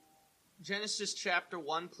Genesis chapter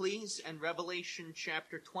 1, please, and Revelation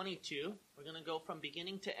chapter 22. We're going to go from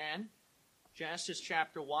beginning to end. Genesis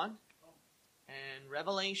chapter 1 and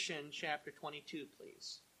Revelation chapter 22,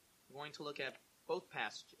 please. We're going to look at both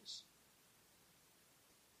passages.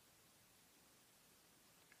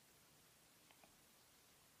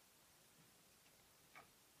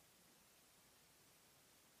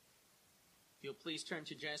 If you'll please turn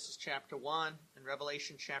to Genesis chapter 1 and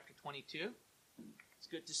Revelation chapter 22. It's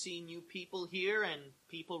good to see new people here and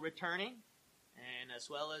people returning, and as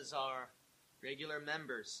well as our regular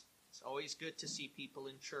members. It's always good to see people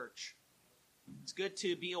in church. It's good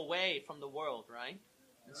to be away from the world, right?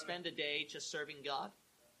 And spend a day just serving God.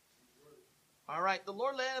 All right, the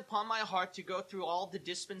Lord laid it upon my heart to go through all the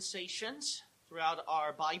dispensations throughout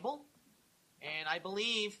our Bible. And I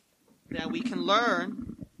believe that we can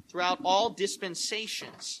learn throughout all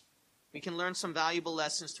dispensations. We can learn some valuable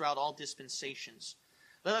lessons throughout all dispensations.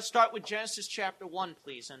 Let us start with Genesis chapter 1,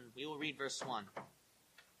 please, and we will read verse 1.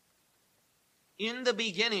 In the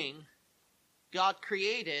beginning, God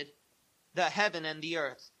created the heaven and the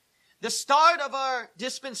earth. The start of our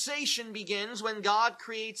dispensation begins when God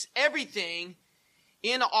creates everything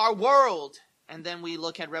in our world. And then we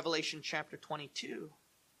look at Revelation chapter 22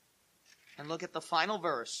 and look at the final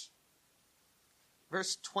verse.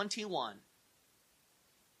 Verse 21.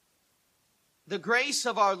 The grace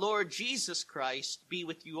of our Lord Jesus Christ be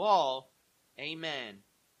with you all. Amen.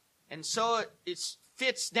 And so it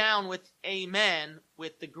fits down with amen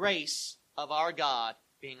with the grace of our God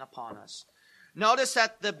being upon us. Notice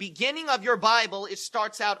at the beginning of your Bible, it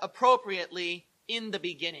starts out appropriately in the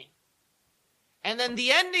beginning. And then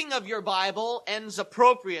the ending of your Bible ends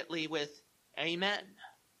appropriately with amen.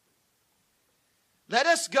 Let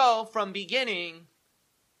us go from beginning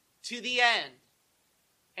to the end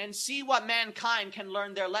and see what mankind can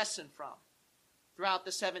learn their lesson from throughout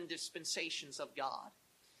the 7 dispensations of God.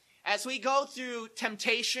 As we go through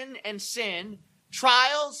temptation and sin,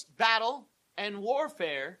 trials, battle, and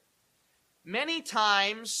warfare, many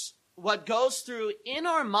times what goes through in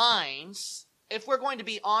our minds, if we're going to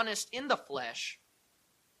be honest in the flesh,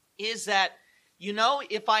 is that,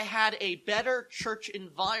 if I had a better church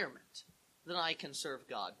environment, then I can serve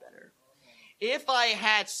God better. If I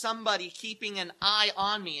had somebody keeping an eye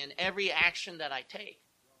on me in every action that I take,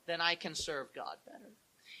 then I can serve God better.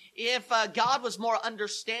 If God was more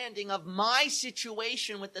understanding of my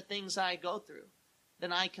situation with the things I go through,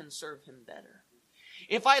 then I can serve Him better.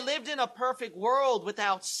 If I lived in a perfect world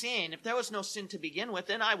without sin, if there was no sin to begin with,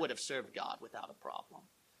 then I would have served God without a problem.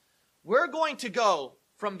 We're going to go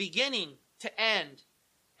from beginning to end,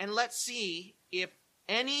 and let's see if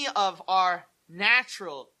any of our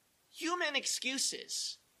natural human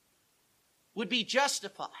excuses would be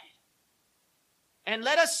justified. And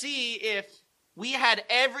let us see if we had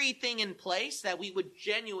everything in place that we would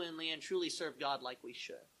genuinely and truly serve God like we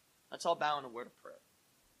should. Let's all bow in a word of prayer.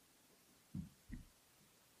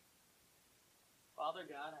 Father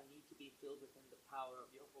God, I need to be filled within the power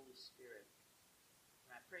of your Holy Spirit.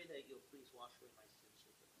 And I pray that you'll please wash away my sins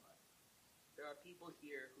with your blood. There are people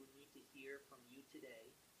here who need to hear from you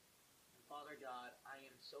today. Father God, I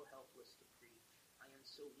am so helpless to preach. I am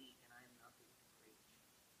so weak and I am nothing to preach.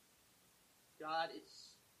 God,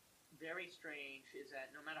 it's very strange is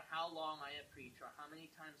that no matter how long I have preached or how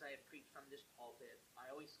many times I have preached from this pulpit, I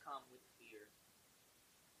always come with fear.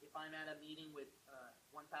 If I'm at a meeting with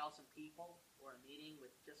 1,000 people or a meeting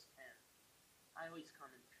with just 10, I always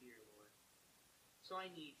come in fear, Lord. So I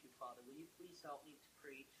need you, Father. Will you please help me to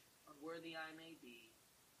preach, unworthy I may be,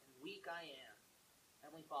 and weak I am.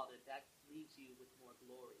 Heavenly Father, that leaves you with more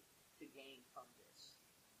glory to gain from this.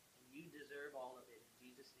 And you deserve all of it. In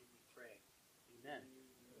Jesus' name we pray. Amen.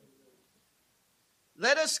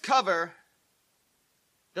 Let us cover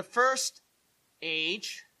the first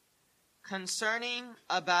age concerning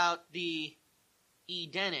about the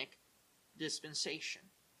Edenic dispensation.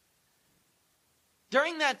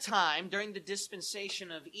 During that time, during the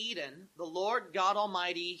dispensation of Eden, the Lord God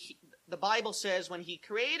Almighty, the Bible says when He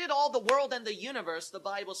created all the world and the universe, the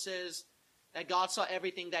Bible says that God saw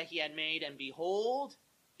everything that He had made, and behold,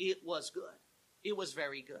 it was good. It was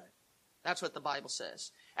very good. That's what the Bible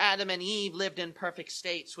says. Adam and Eve lived in perfect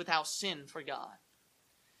states without sin for God.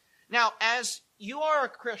 Now, as you are a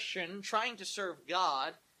Christian trying to serve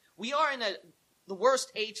God, we are in the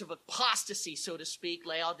worst age of apostasy, so to speak,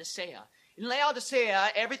 Laodicea. In Laodicea,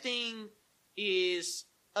 everything is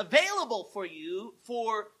available for you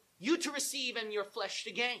to receive and your flesh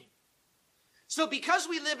to gain. So because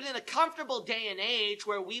we live in a comfortable day and age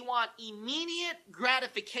where we want immediate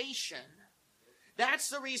gratification, that's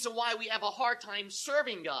the reason why we have a hard time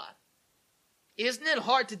serving God. Isn't it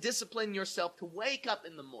hard to discipline yourself to wake up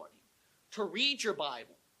in the morning, to read your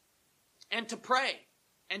Bible, and to pray,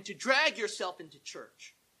 and to drag yourself into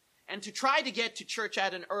church, and to try to get to church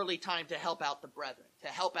at an early time to help out the brethren, to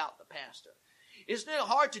help out the pastor? Isn't it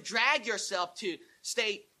hard to drag yourself to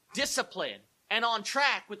stay disciplined and on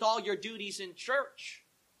track with all your duties in church?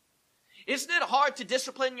 Isn't it hard to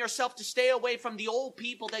discipline yourself to stay away from the old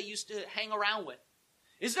people that you used to hang around with?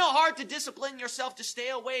 Isn't it hard to discipline yourself to stay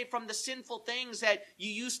away from the sinful things that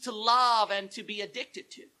you used to love and to be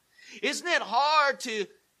addicted to? Isn't it hard to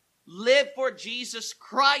live for Jesus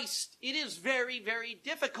Christ? It is very, very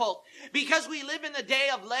difficult because we live in the day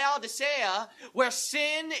of Laodicea where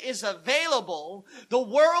sin is available, the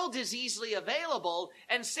world is easily available,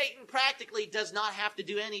 and Satan practically does not have to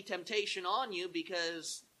do any temptation on you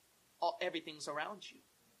because everything's around you.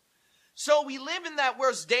 So we live in that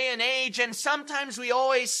worst day and age, and sometimes we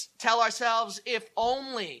always tell ourselves, if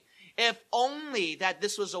only that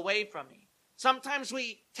this was away from me. Sometimes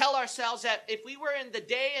we tell ourselves that if we were in the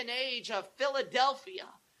day and age of Philadelphia,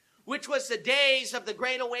 which was the days of the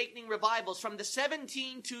Great Awakening revivals from the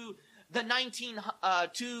 17 to the late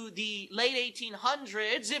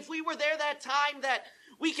 1800s, if we were there that time, that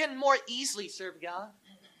we can more easily serve God.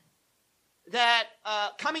 That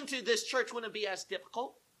coming to this church wouldn't be as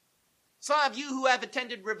difficult. Some of you who have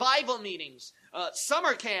attended revival meetings,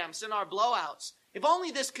 summer camps, and our blowouts, if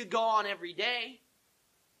only this could go on every day,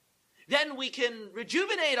 then we can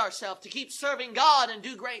rejuvenate ourselves to keep serving God and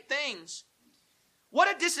do great things.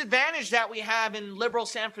 What a disadvantage that we have in liberal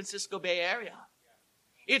San Francisco Bay Area.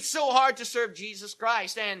 It's so hard to serve Jesus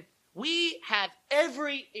Christ, and we have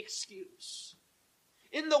every excuse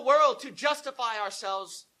in the world to justify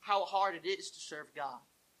ourselves how hard it is to serve God.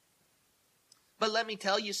 But let me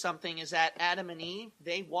tell you something, is that Adam and Eve,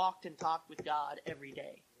 they walked and talked with God every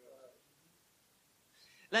day.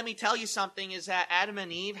 Let me tell you something, is that Adam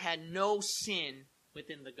and Eve had no sin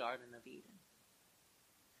within the Garden of Eden.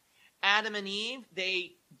 Adam and Eve,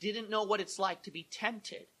 they didn't know what it's like to be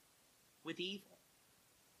tempted with evil.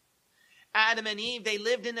 Adam and Eve, they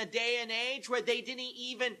lived in a day and age where they didn't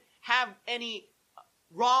even have any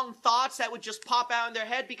wrong thoughts that would just pop out in their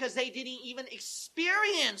head because they didn't even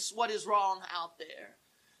experience what is wrong out there.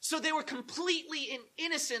 So they were completely in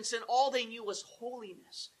innocence, and all they knew was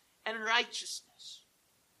holiness and righteousness.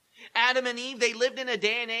 Adam and Eve, they lived in a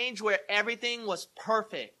day and age where everything was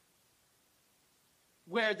perfect,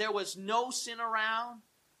 where there was no sin around,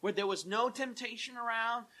 where there was no temptation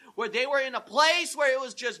around, where they were in a place where it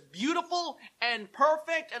was just beautiful and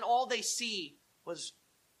perfect, and all they see was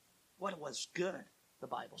what was good, the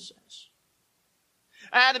Bible says.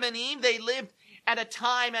 Adam and Eve, they lived at a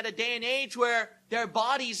time, at a day and age where their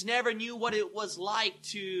bodies never knew what it was like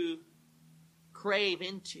to crave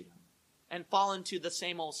into and fall into the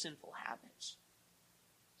same old sinful habits.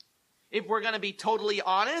 If we're going to be totally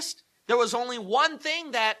honest, there was only one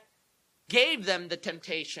thing that gave them the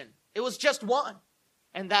temptation. It was just one.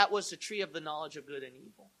 And that was the tree of the knowledge of good and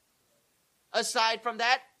evil. Aside from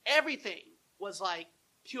that, everything was like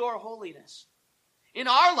pure holiness. In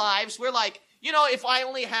our lives, we're like, if I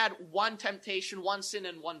only had one temptation, one sin,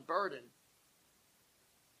 and one burden,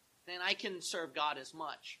 then I can serve God as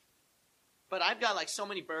much. But I've got like so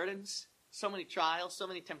many burdens, so many trials, so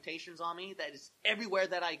many temptations on me that is everywhere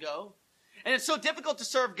that I go. And it's so difficult to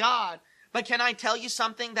serve God. But can I tell you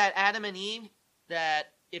something, that Adam and Eve,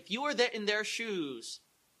 that if you were there in their shoes,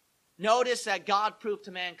 notice that God proved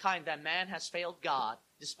to mankind that man has failed God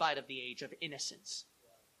despite of the age of innocence.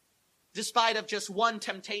 Despite of just one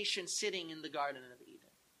temptation sitting in the Garden of Eden.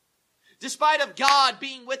 Despite of God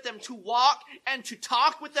being with them to walk and to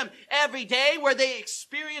talk with them every day, where they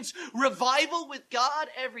experience revival with God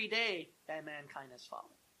every day, that mankind has fallen.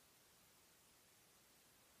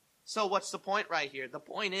 So what's the point right here? The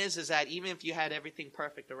point is that even if you had everything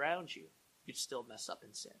perfect around you, you'd still mess up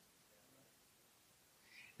in sin.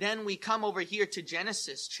 Then we come over here to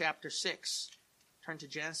Genesis chapter 6. Turn to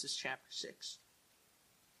Genesis chapter 6.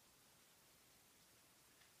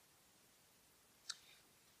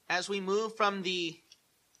 As we move from the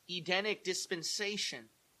Edenic dispensation,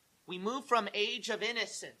 we move from age of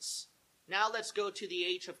innocence. Now let's go to the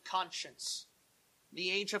age of conscience.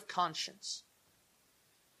 The age of conscience.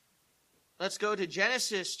 Let's go to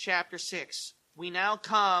Genesis chapter 6. We now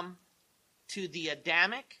come to the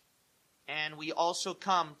Adamic, and we also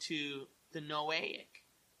come to the Noahic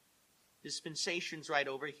dispensations right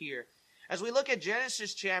over here. As we look at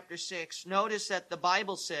Genesis chapter 6, notice that the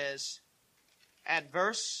Bible says, at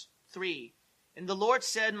verse 3, "And the Lord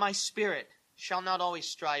said, My spirit shall not always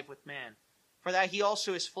strive with man, for that he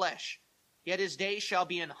also is flesh, yet his days shall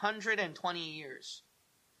be 120 years.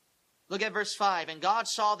 Look at verse 5. And God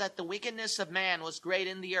saw that the wickedness of man was great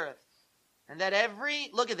in the earth, and that every,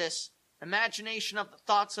 look at this, imagination of the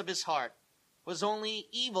thoughts of his heart was only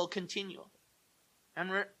evil continually.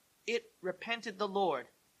 And it repented the Lord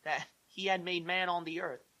that he had made man on the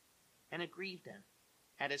earth, and it grieved him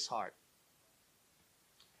at his heart.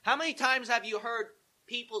 How many times have you heard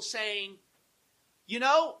people saying, you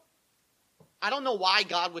know, I don't know why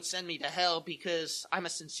God would send me to hell because I'm a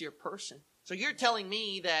sincere person. So you're telling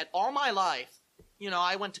me that all my life,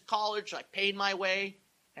 I went to college, I paid my way,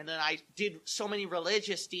 and then I did so many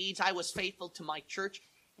religious deeds, I was faithful to my church,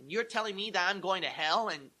 and you're telling me that I'm going to hell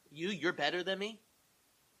and you're better than me?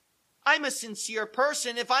 I'm a sincere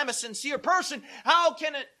person. If I'm a sincere person, how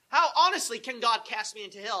honestly can God cast me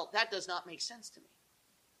into hell? That does not make sense to me.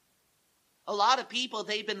 A lot of people,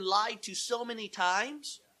 they've been lied to so many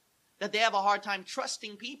times that they have a hard time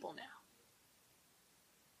trusting people now.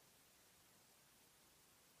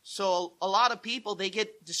 So a lot of people, they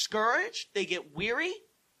get discouraged, they get weary,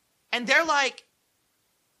 and they're like,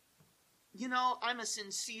 I'm a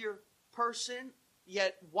sincere person,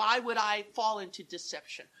 yet why would I fall into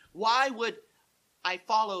deception? Why would I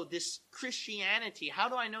follow this Christianity? How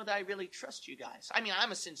do I know that I really trust you guys? I mean,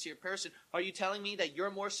 I'm a sincere person. Are you telling me that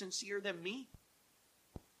you're more sincere than me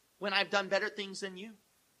when I've done better things than you?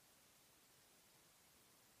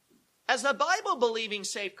 As a Bible-believing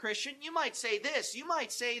saved Christian, you might say this. You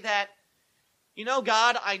might say that,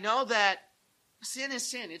 God, I know that sin is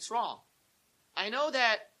sin. It's wrong. I know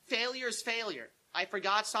that failure is failure. I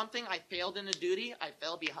forgot something. I failed in a duty. I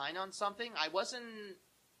fell behind on something. I wasn't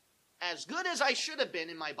as good as I should have been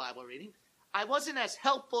in my Bible reading. I wasn't as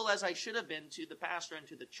helpful as I should have been to the pastor and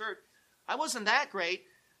to the church. I wasn't that great.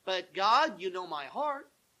 But God, you know my heart.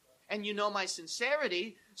 And you know my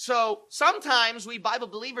sincerity. So sometimes we Bible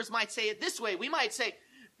believers might say it this way. We might say,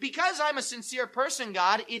 because I'm a sincere person,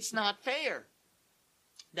 God, it's not fair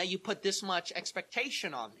that you put this much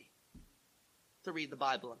expectation on me to read the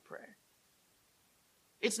Bible and pray.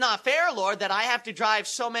 It's not fair, Lord, that I have to drive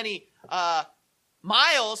so many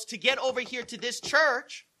miles to get over here to this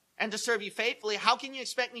church and to serve you faithfully. How can you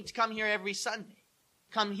expect me to come here every Sunday?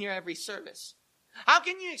 Come here every service? How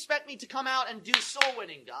can you expect me to come out and do soul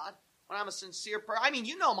winning, God, when I'm a sincere person? I mean,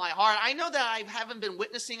 you know my heart. I know that I haven't been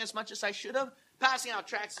witnessing as much as I should have, passing out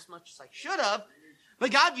tracts as much as I should have.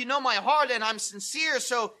 But God, you know my heart and I'm sincere,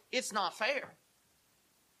 so it's not fair.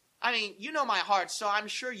 I mean, you know my heart, so I'm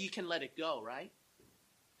sure you can let it go, right?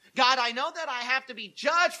 God, I know that I have to be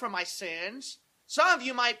judged for my sins. Some of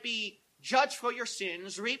you might be judged for your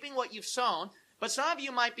sins, reaping what you've sown. But some of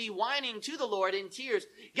you might be whining to the Lord in tears.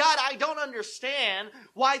 God, I don't understand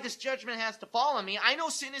why this judgment has to fall on me. I know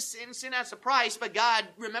sin is sin, sin has a price, but God,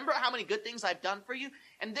 remember how many good things I've done for you?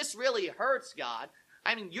 And this really hurts, God.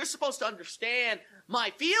 I mean, you're supposed to understand my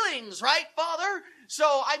feelings, right, Father?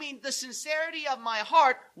 So, I mean, the sincerity of my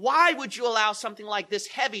heart, why would you allow something like this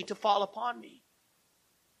heavy to fall upon me?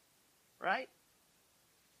 Right?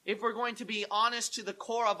 If we're going to be honest to the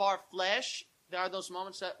core of our flesh, there are those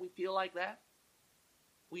moments that we feel like that.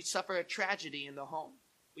 We suffer a tragedy in the home.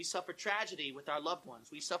 We suffer tragedy with our loved ones.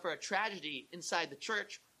 We suffer a tragedy inside the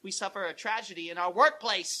church. We suffer a tragedy in our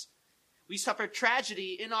workplace. We suffer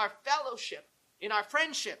tragedy in our fellowship, in our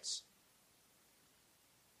friendships.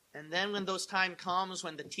 And then when those time comes,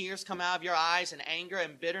 when the tears come out of your eyes and anger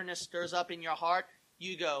and bitterness stirs up in your heart,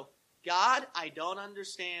 you go, God, I don't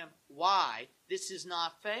understand why this is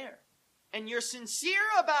not fair. And you're sincere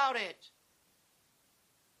about it.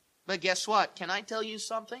 But guess what? Can I tell you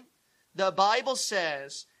something? The Bible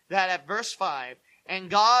says that at verse 5, and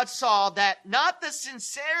God saw that not the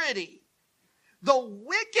sincerity, the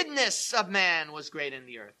wickedness of man was great in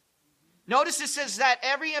the earth. Notice it says that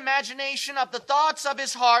every imagination of the thoughts of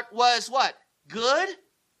his heart was what? Good?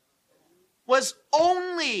 Was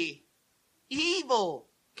only evil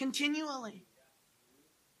continually.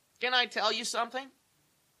 Can I tell you something?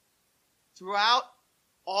 Throughout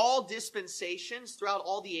all dispensations, throughout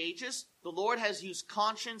all the ages, the Lord has used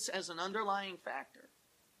conscience as an underlying factor.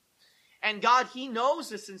 And God, He knows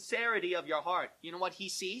the sincerity of your heart. You know what He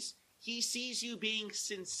sees? He sees you being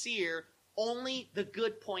sincere, only the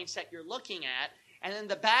good points that you're looking at, and then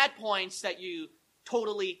the bad points that you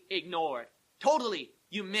totally ignored. Totally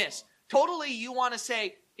you missed. Totally you want to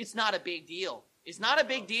say, it's not a big deal. It's not a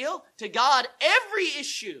big deal. To God, every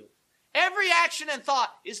issue, every action and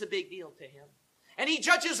thought is a big deal to Him. And He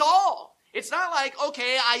judges all. It's not like,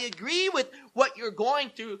 okay, I agree with what you're going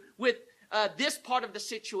through with this part of the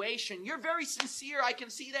situation. You're very sincere. I can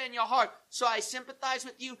see that in your heart. So I sympathize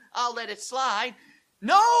with you. I'll let it slide.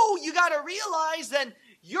 No, you got to realize that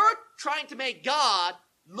you're trying to make God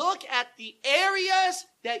Look at the areas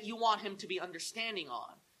that you want him to be understanding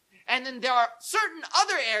on. And then there are certain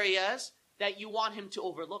other areas that you want him to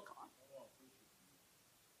overlook on.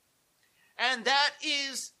 And that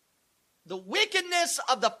is the wickedness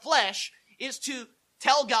of the flesh, is to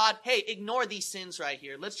tell God, hey, ignore these sins right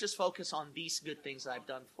here. Let's just focus on these good things that I've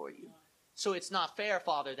done for you. So it's not fair,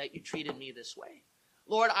 Father, that you treated me this way.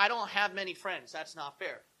 Lord, I don't have many friends. That's not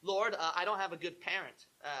fair. Lord, I don't have a good parent,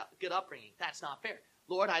 good upbringing. That's not fair.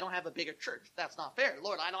 Lord, I don't have a bigger church. That's not fair.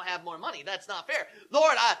 Lord, I don't have more money. That's not fair.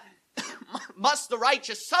 Lord, must the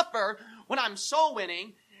righteous suffer when I'm soul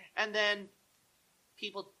winning and then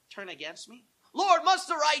people turn against me? Lord, must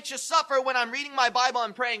the righteous suffer when I'm reading my Bible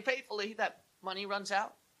and praying faithfully that money runs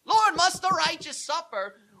out? Lord, must the righteous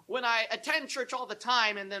suffer when I attend church all the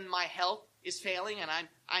time and then my health is failing and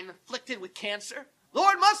I'm afflicted with cancer?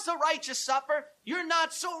 Lord, must the righteous suffer? You're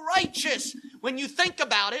not so righteous when you think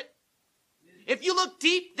about it. If you look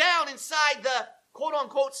deep down inside the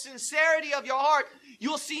quote-unquote sincerity of your heart,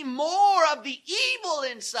 you'll see more of the evil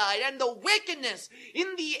inside and the wickedness.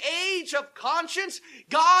 In the age of conscience,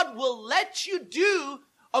 God will let you do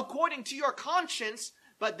according to your conscience,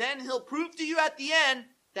 but then he'll prove to you at the end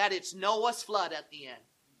that it's Noah's flood at the end.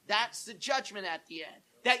 That's the judgment at the end.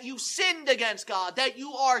 That you sinned against God, that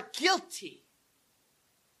you are guilty.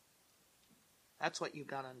 That's what you've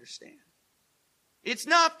got to understand. It's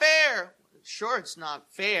not fair. Sure, it's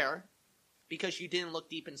not fair because you didn't look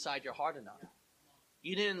deep inside your heart enough.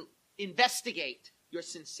 You didn't investigate your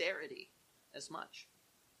sincerity as much.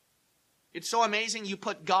 It's so amazing you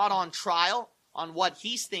put God on trial on what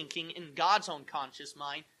he's thinking in God's own conscious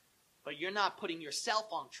mind, but you're not putting yourself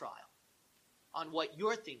on trial on what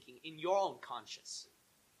you're thinking in your own conscience.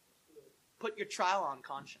 Put your trial on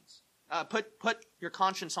conscience. Put your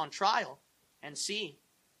conscience on trial and see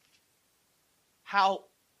how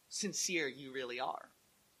sincere you really are.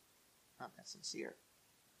 Not that sincere.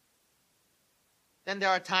 Then there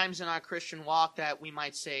are times in our Christian walk that we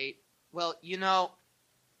might say, well,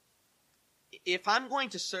 if I'm going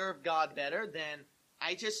to serve God better, then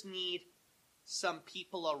I just need some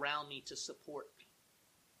people around me to support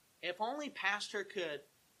me. If only Pastor could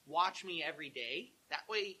watch me every day, that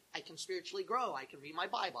way I can spiritually grow. I can read my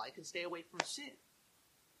Bible. I can stay away from sin.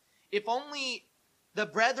 If only the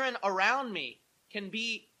brethren around me can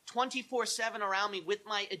be 24/7 around me with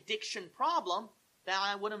my addiction problem, that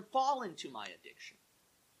I wouldn't fall into my addiction.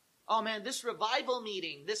 Oh man, this revival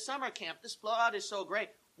meeting, this summer camp, this blowout is so great.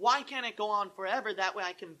 Why can't it go on forever? That way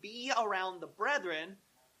I can be around the brethren,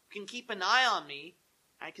 can keep an eye on me,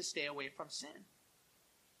 I can stay away from sin.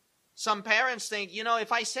 Some parents think,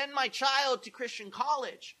 if I send my child to Christian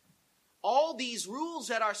college, all these rules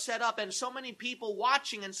that are set up and so many people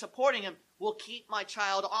watching and supporting him will keep my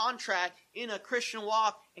child on track in a Christian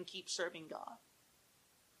walk and keep serving God.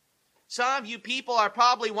 Some of you people are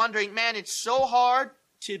probably wondering, man, it's so hard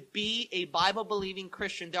to be a Bible-believing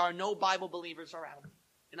Christian. There are no Bible believers around me.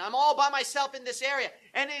 And I'm all by myself in this area.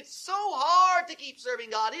 And it's so hard to keep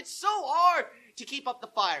serving God. It's so hard to keep up the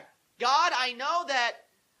fire. God, I know that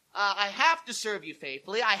I have to serve you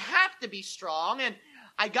faithfully. I have to be strong. And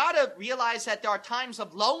I got to realize that there are times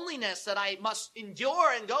of loneliness that I must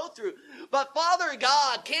endure and go through. But Father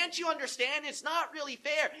God, can't you understand? It's not really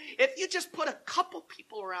fair. If you just put a couple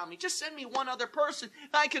people around me, just send me one other person,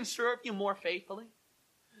 I can serve you more faithfully.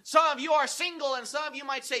 Some of you are single and some of you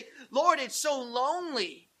might say, Lord, it's so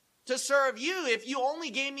lonely to serve you. If you only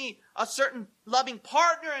gave me a certain loving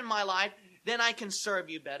partner in my life, then I can serve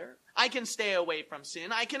you better. I can stay away from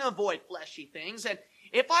sin. I can avoid fleshy things. And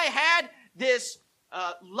if I had this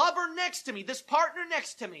lover next to me, this partner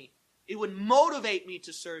next to me, it would motivate me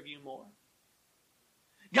to serve you more.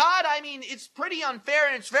 God, it's pretty unfair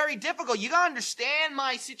and it's very difficult. You got to understand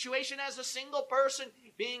my situation as a single person,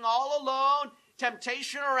 being all alone,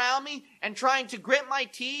 temptation around me, and trying to grit my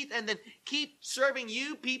teeth and then keep serving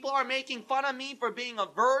you. People are making fun of me for being a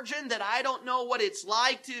virgin, that I don't know what it's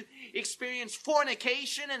like to experience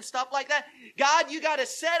fornication and stuff like that. God, you got to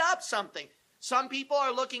set up something. Some people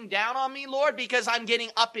are looking down on me, Lord, because I'm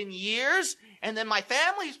getting up in years, and then my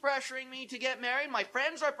family's pressuring me to get married. My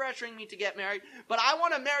friends are pressuring me to get married, but I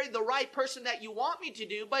want to marry the right person that you want me to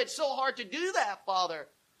do, but it's so hard to do that, Father.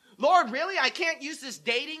 Lord, really? I can't use this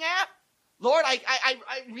dating app? Lord,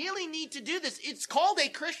 I really need to do this. It's called a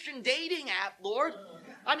Christian dating app, Lord.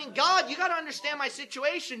 God, you got to understand my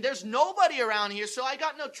situation. There's nobody around here, so I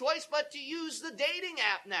got no choice but to use the dating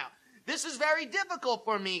app now. This is very difficult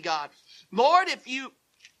for me, God. Lord,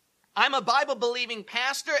 I'm a Bible-believing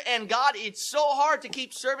pastor, and God, it's so hard to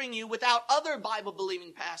keep serving you without other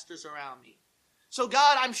Bible-believing pastors around me. So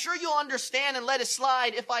God, I'm sure you'll understand and let it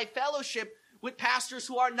slide if I fellowship with pastors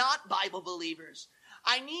who are not Bible believers.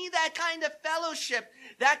 I need that kind of fellowship,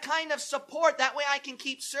 that kind of support. That way I can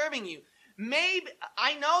keep serving you. Maybe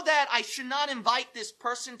I know that I should not invite this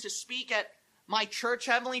person to speak at my church,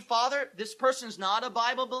 Heavenly Father. This person's not a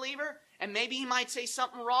Bible believer, and maybe he might say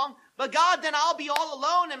something wrong. But God, then I'll be all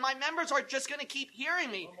alone, and my members are just going to keep hearing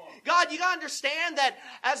me. God, you got to understand that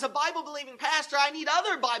as a Bible-believing pastor, I need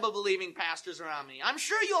other Bible-believing pastors around me. I'm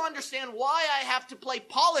sure you'll understand why I have to play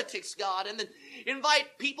politics, God, and then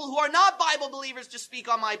invite people who are not Bible believers to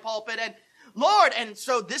speak on my pulpit. And Lord, and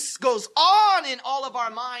so this goes on in all of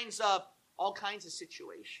our minds of all kinds of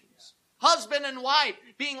situations. Husband and wife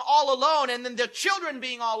being all alone, and then their children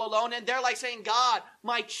being all alone, and they're like saying, God,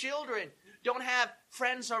 my children don't have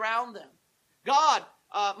friends around them. God,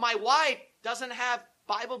 my wife doesn't have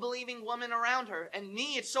Bible-believing women around her. And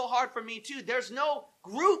me, it's so hard for me too. There's no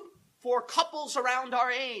group for couples around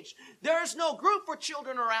our age. There's no group for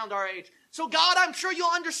children around our age. So God, I'm sure you'll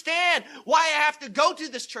understand why I have to go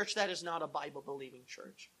to this church that is not a Bible-believing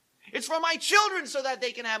church. It's for my children so that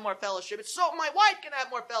they can have more fellowship. It's so my wife can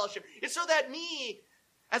have more fellowship. It's so that me,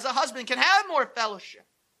 as a husband, can have more fellowship.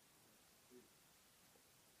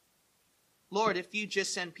 Lord, if you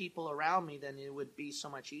just send people around me, then it would be so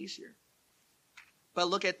much easier. But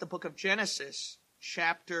look at the book of Genesis,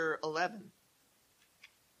 chapter 11.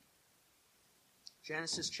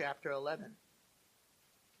 Genesis chapter 11.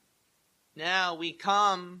 Now we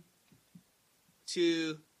come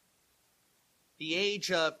to the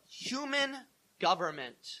age of human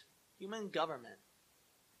government. Human government.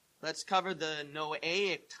 Let's cover the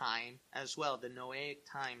Noahic time as well, the Noahic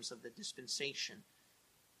times of the dispensation.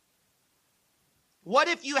 What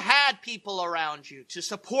if you had people around you to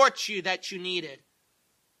support you that you needed?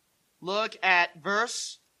 Look at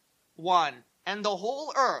verse 1. And the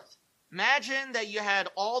whole earth, imagine that you had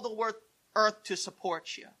all the earth to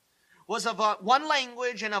support you, was of one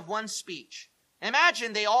language and of one speech.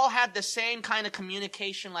 Imagine they all had the same kind of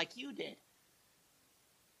communication like you did.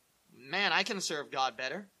 Man, I can serve God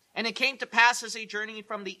better. And it came to pass as they journeyed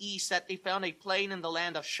from the east that they found a plain in the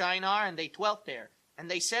land of Shinar, and they dwelt there. And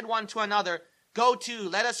they said one to another,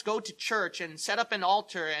 let us go to church and set up an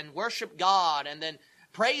altar and worship God, and then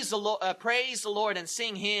praise the Lord and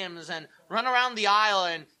sing hymns and run around the aisle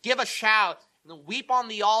and give a shout and weep on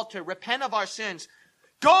the altar, repent of our sins.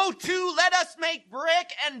 Let us make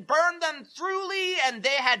brick and burn them thoroughly. And they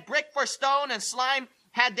had brick for stone and slime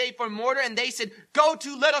had they for mortar. And they said,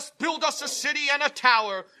 let us build us a city and a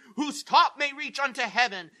tower whose top may reach unto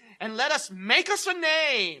heaven. And let us make us a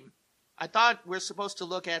name. I thought we're supposed to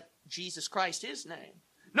look at Jesus Christ, his name.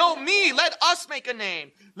 No, let us make a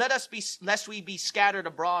name. Lest we be scattered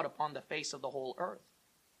abroad upon the face of the whole earth.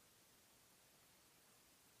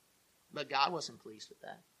 But God wasn't pleased with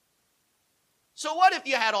that. So what if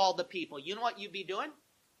you had all the people? You know what you'd be doing?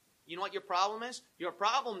 You know what your problem is? Your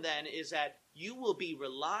problem then is that you will be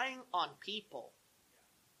relying on people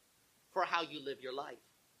for how you live your life.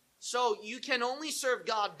 So you can only serve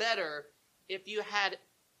God better if you had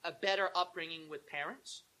a better upbringing with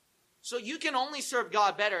parents. So you can only serve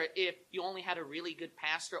God better if you only had a really good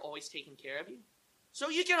pastor always taking care of you. So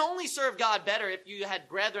you can only serve God better if you had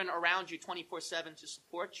brethren around you 24/7 to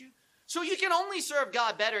support you. So you can only serve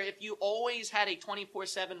God better if you always had a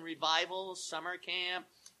 24/7 revival, summer camp,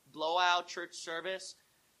 blowout church service,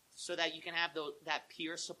 so that you can have that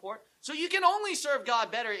peer support. So you can only serve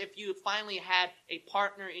God better if you finally had a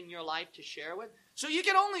partner in your life to share with. So you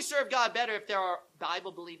can only serve God better if there are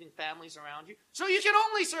Bible-believing families around you. So you can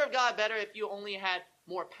only serve God better if you only had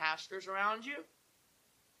more pastors around you.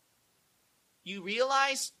 You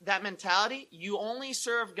realize that mentality? You only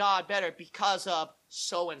serve God better because of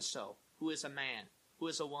so-and-so, who is a man, who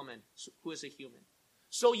is a woman, who is a human.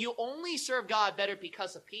 So you only serve God better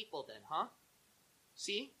because of people then, huh?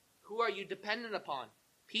 See? Who are you dependent upon?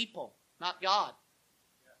 People, not God.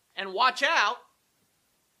 And watch out.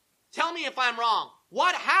 Tell me if I'm wrong.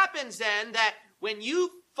 What happens then that when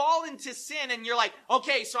you fall into sin and you're like,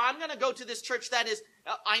 okay, so I'm going to go to this church that is,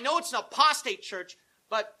 I know it's an apostate church,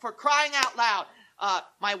 but for crying out loud,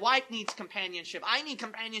 my wife needs companionship. I need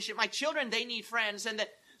companionship. My children, they need friends. And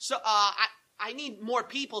so I need more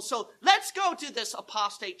people. So let's go to this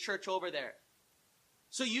apostate church over there.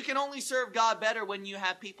 So you can only serve God better when you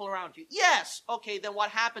have people around you. Yes. Okay, then what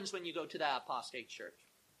happens when you go to that apostate church?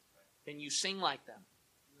 Then you sing like them.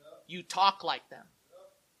 You talk like them.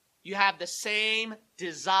 You have the same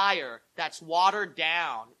desire that's watered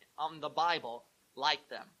down on the Bible like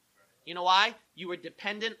them. You know why? You were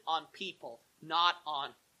dependent on people, not on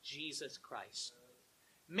Jesus Christ.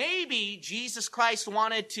 Maybe Jesus Christ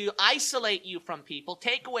wanted to isolate you from people,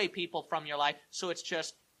 take away people from your life, so it's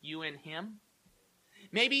just you and him.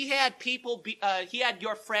 Maybe he had he had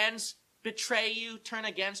your friends betray you, turn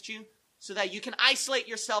against you, so that you can isolate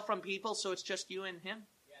yourself from people, so it's just you and him.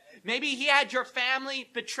 Maybe he had your family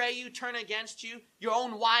betray you, turn against you, your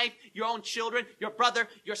own wife, your own children, your brother,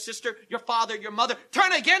 your sister, your father, your mother,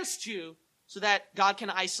 turn against you, so that God can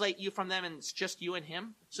isolate you from them and it's just you and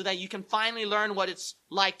him, so that you can finally learn what it's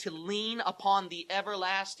like to lean upon the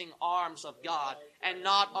everlasting arms of God and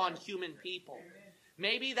not on human people.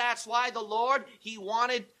 Maybe that's why the Lord, he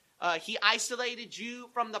isolated you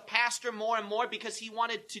from the pastor more and more, because he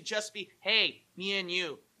wanted to just be, hey, me and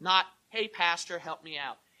you, not, hey, pastor, help me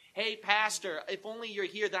out. Hey, pastor, if only you're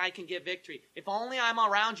here, then I can get victory. If only I'm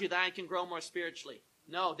around you, then I can grow more spiritually.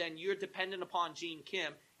 No, then you're dependent upon Gene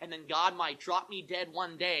Kim, and then God might drop me dead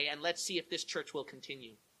one day, and let's see if this church will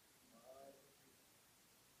continue.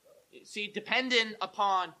 See, dependent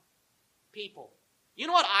upon people. You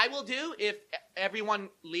know what I will do if everyone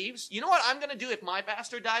leaves? You know what I'm going to do if my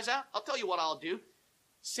pastor dies out? I'll tell you what I'll do.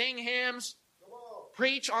 Sing hymns,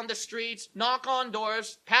 preach on the streets, knock on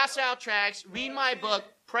doors, pass out tracts, read my book,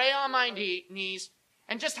 pray on my knees,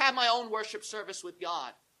 and just have my own worship service with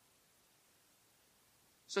God.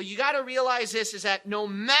 So you got to realize this, is that no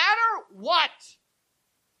matter what,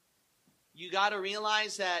 you got to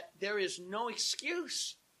realize that there is no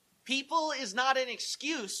excuse. People is not an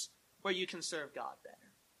excuse where you can serve God better.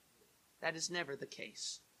 That is never the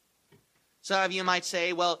case. Some of you might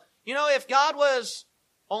say, well, you know, if God was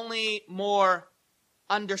only more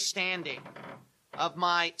understanding of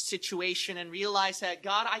my situation and realize that,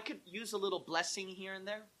 God, I could use a little blessing here and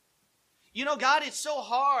there. You know, God, it's so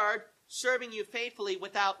hard serving you faithfully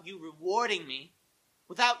without you rewarding me,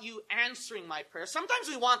 without you answering my prayer. Sometimes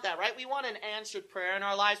we want that, right? We want an answered prayer in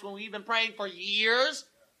our lives when we've been praying for years.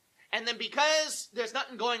 And then because there's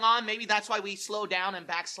nothing going on, maybe that's why we slow down and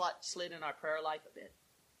backslid in our prayer life a bit.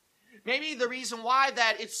 Maybe the reason why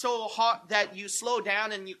that it's so hard that you slow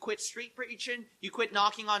down and you quit street preaching, you quit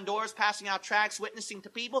knocking on doors, passing out tracts, witnessing to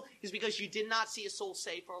people, is because you did not see a soul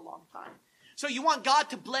saved for a long time. So you want God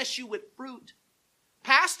to bless you with fruit.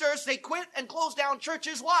 Pastors, they quit and close down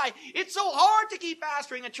churches. Why? It's so hard to keep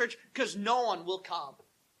pastoring a church because no one will come.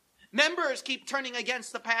 Members keep turning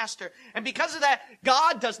against the pastor. And because of that,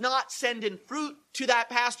 God does not send in fruit to that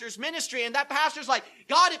pastor's ministry. And that pastor's like,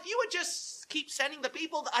 God, if you would just keep sending the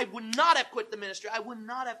people, I would not have quit the ministry. I would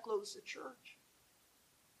not have closed the church.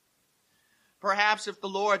 Perhaps if the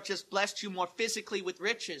Lord just blessed you more physically with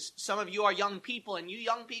riches. Some of you are young people, and you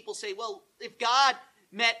young people say, well, if God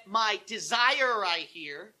met my desire right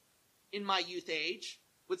here in my youth age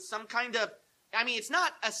with some kind of, I mean, it's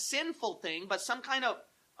not a sinful thing, but some kind of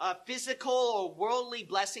physical or worldly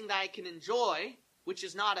blessing that I can enjoy, which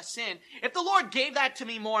is not a sin. If the Lord gave that to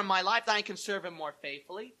me more in my life, then I can serve him more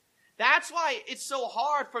faithfully. That's why it's so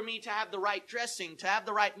hard for me to have the right dressing, to have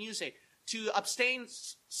the right music, to abstain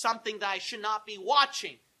something that I should not be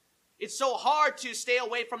watching. It's so hard to stay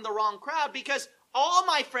away from the wrong crowd because all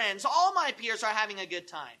my friends, all my peers are having a good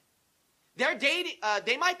time. They're dating,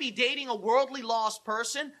 they might be dating a worldly lost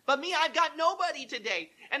person, but me, I've got nobody to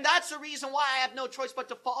date. And that's the reason why I have no choice but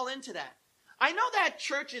to fall into that. I know that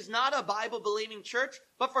church is not a Bible-believing church,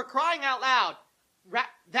 but for crying out loud,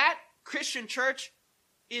 that Christian church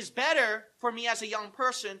is better for me as a young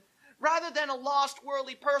person rather than a lost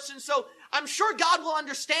worldly person. So I'm sure God will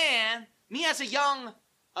understand me as a young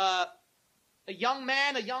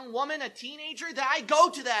man, a young woman, a teenager, that I go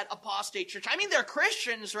to that apostate church. I mean, they're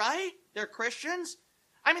Christians, right? They're Christians.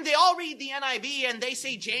 I mean, they all read the NIV and they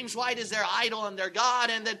say James White is their idol and their God,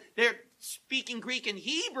 and then they're speaking Greek and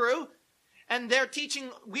Hebrew, and they're teaching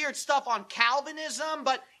weird stuff on Calvinism,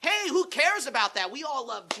 but hey, who cares about that? We all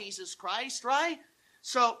love Jesus Christ, right?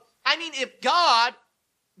 So, I mean, if God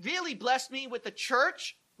really blessed me with a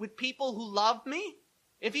church, with people who love me,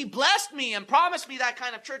 if he blessed me and promised me that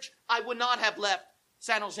kind of church, I would not have left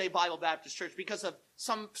San Jose Bible Baptist Church because of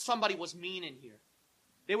somebody was mean in here.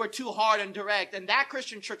 They were too hard and direct, and that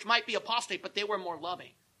Christian church might be apostate, but they were more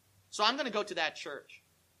loving. So I'm going to go to that church.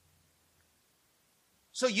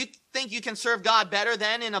 So you think you can serve God better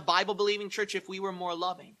than in a Bible-believing church if we were more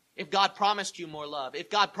loving? If God promised you more love? If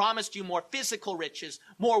God promised you more physical riches,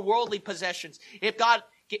 more worldly possessions? If God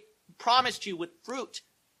promised you with fruit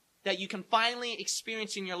that you can finally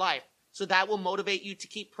experience in your life? So that will motivate you to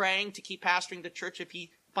keep praying, to keep pastoring the church if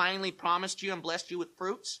he finally promised you and blessed you with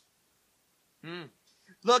fruits?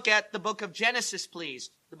 Look at the book of Genesis,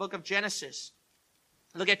 please. The book of Genesis.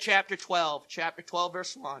 Look at chapter 12. Chapter 12,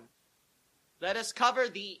 verse 1. Let us cover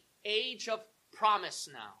the age of promise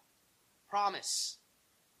now. Promise.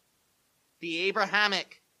 The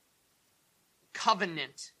Abrahamic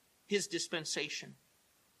covenant. His dispensation.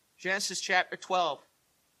 Genesis chapter 12,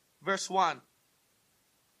 Verse 1.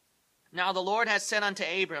 Now the Lord has said unto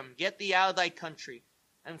Abram, Get thee out of thy country,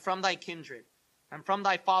 and from thy kindred, and from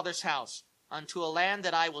thy father's house, unto a land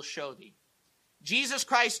that I will show thee. Jesus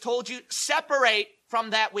Christ told you, separate from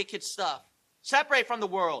that wicked stuff. Separate from the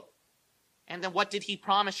world. And then what did he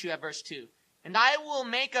promise you at verse 2? And I will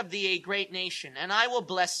make of thee a great nation, and I will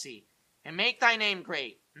bless thee, and make thy name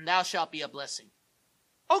great, and thou shalt be a blessing.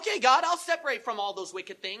 Okay, God, I'll separate from all those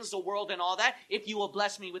wicked things, the world and all that, if you will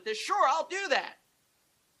bless me with this. Sure, I'll do that.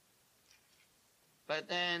 But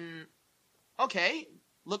then, okay,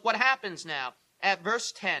 look what happens now at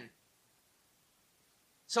verse 10.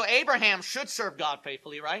 So Abraham should serve God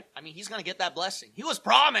faithfully, right? I mean, he's going to get that blessing. He was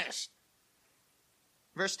promised.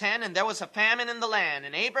 Verse 10, and there was a famine in the land,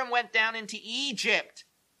 and Abram went down into Egypt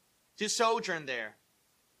to sojourn there,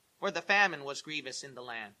 for the famine was grievous in the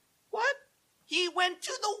land. What? He went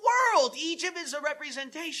to the world. Egypt is a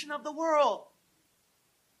representation of the world.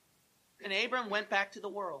 And Abram went back to the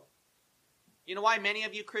world. You know why many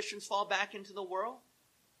of you Christians fall back into the world?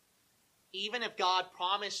 Even if God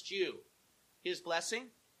promised you his blessing,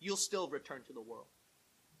 you'll still return to the world.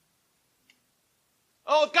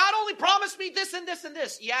 Oh, if God only promised me this and this and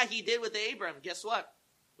this. Yeah, he did with Abram. Guess what?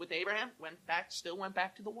 With Abraham, still went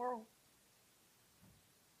back to the world.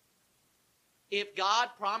 If God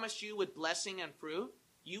promised you with blessing and fruit,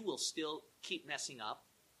 you will still keep messing up.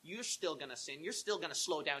 You're still going to sin. You're still going to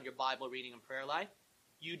slow down your Bible reading and prayer life.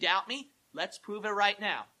 You doubt me? Let's prove it right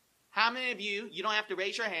now. How many of you don't have to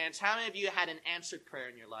raise your hands, how many of you had an answered prayer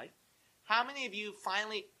in your life? How many of you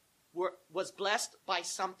finally was blessed by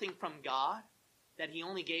something from God that he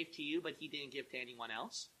only gave to you, but he didn't give to anyone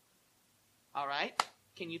else? All right?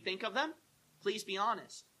 Can you think of them? Please be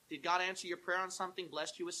honest. Did God answer your prayer on something,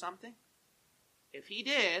 blessed you with something? If he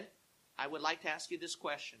did, I would like to ask you this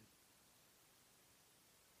question.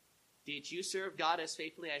 Did you serve God as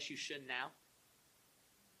faithfully as you should now?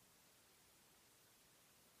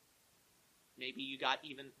 Maybe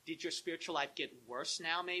did your spiritual life get worse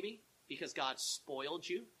now maybe? Because God spoiled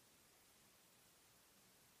you?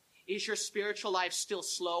 Is your spiritual life still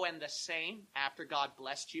slow and the same after God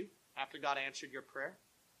blessed you? After God answered your prayer?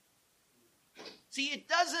 See, it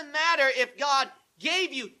doesn't matter if God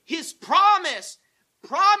gave you his promise,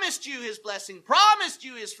 promised you his blessing, promised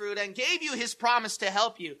you his fruit, and gave you his promise to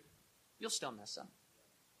help you. You'll still mess up.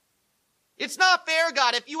 It's not fair,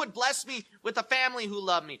 God, if you would bless me with a family who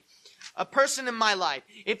love me, a person in my life,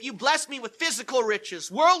 if you bless me with physical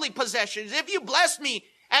riches, worldly possessions, if you bless me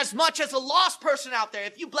as much as a lost person out there,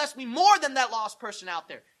 if you bless me more than that lost person out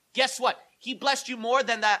there, guess what? He blessed you more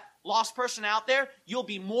than that lost person out there. You'll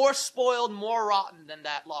be more spoiled, more rotten than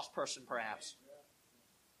that lost person perhaps.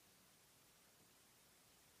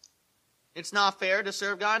 It's not fair to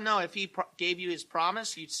serve God. No, if he gave you his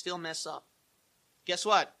promise, you'd still mess up. Guess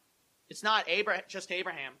what? It's not just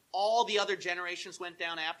Abraham. All the other generations went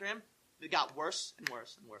down after him. It got worse and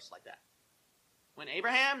worse and worse like that. When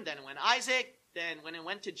Abraham, then when Isaac, then when it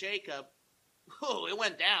went to Jacob, it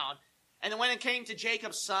went down. And then when it came to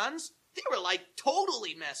Jacob's sons, they were like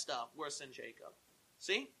totally messed up, worse than Jacob.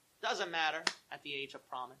 See? Doesn't matter at the age of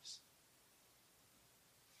promise.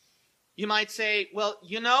 You might say, well,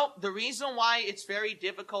 the reason why it's very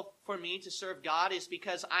difficult for me to serve God is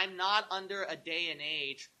because I'm not under a day and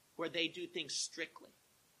age where they do things strictly.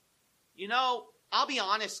 I'll be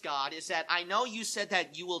honest, God, is that I know you said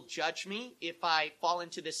that you will judge me if I fall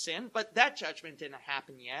into this sin, but that judgment didn't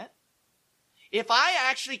happen yet. If I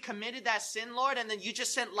actually committed that sin, Lord, and then you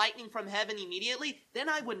just sent lightning from heaven immediately, then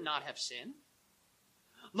I would not have sinned.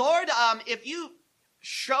 Lord, if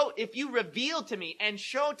you revealed to me and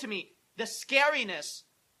showed to me the scariness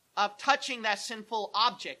of touching that sinful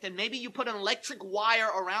object, and maybe you put an electric wire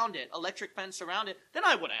around it, electric fence around it, then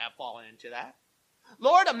I wouldn't have fallen into that.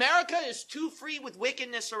 Lord, America is too free with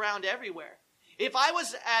wickedness around everywhere. If I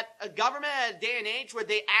was at a government at a day and age where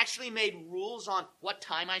they actually made rules on what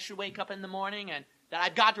time I should wake up in the morning and that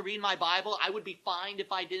I've got to read my Bible, I would be fined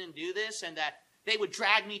if I didn't do this, and that they would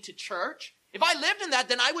drag me to church. If I lived in that,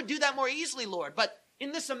 then I would do that more easily, Lord. But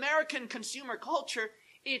in this American consumer culture,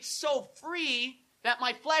 it's so free that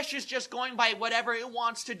my flesh is just going by whatever it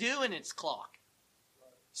wants to do in its clock.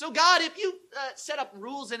 So God, if you set up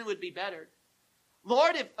rules, then it would be better.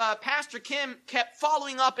 Lord, if Pastor Kim kept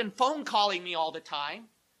following up and phone calling me all the time,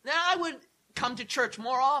 then I would come to church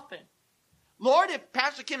more often. Lord, if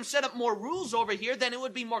Pastor Kim set up more rules over here, then it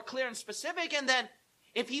would be more clear and specific. And then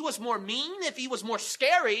if he was more mean, if he was more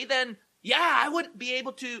scary, then I would be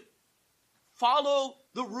able to follow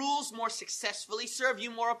the rules more successfully, serve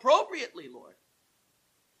you more appropriately, Lord.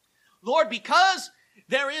 Lord, because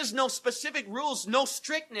there is no specific rules, no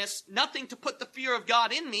strictness, nothing to put the fear of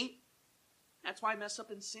God in me, That's why I mess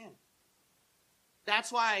up in sin.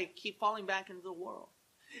 That's why I keep falling back into the world.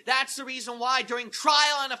 That's the reason why during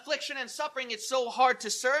trial and affliction and suffering, it's so hard to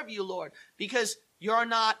serve you, Lord, because you're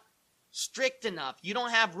not strict enough. You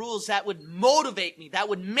don't have rules that would motivate me, that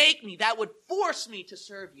would make me, that would force me to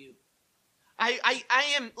serve you. I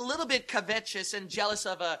am a little bit covetous and jealous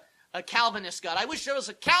of a Calvinist God. I wish there was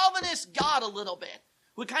a Calvinist God a little bit,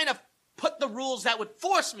 who would kind of put the rules that would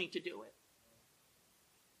force me to do it.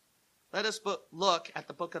 Let us look at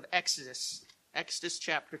the book of Exodus, Exodus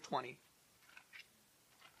chapter 20.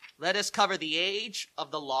 Let us cover the age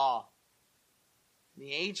of the law.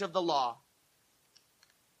 The age of the law.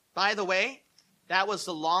 By the way, that was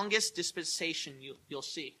the longest dispensation you'll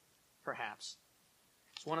see, perhaps.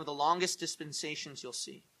 It's one of the longest dispensations you'll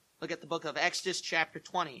see. Look at the book of Exodus chapter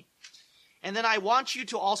 20. And then I want you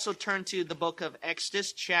to also turn to the book of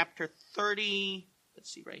Exodus chapter 30.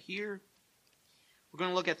 Let's see right here. We're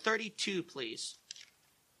going to look at 32, please.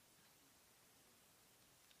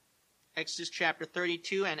 Exodus chapter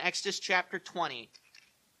 32 and Exodus chapter 20.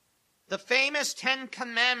 The famous 10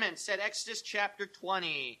 Commandments at Exodus chapter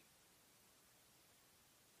 20.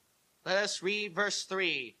 Let us read verse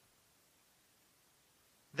 3.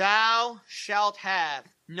 Thou shalt have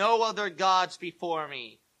no other gods before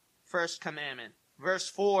me. First commandment. Verse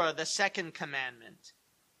 4, the second commandment.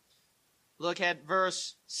 Look at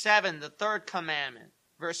verse 7, the third commandment.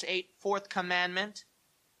 Verse 8, fourth commandment.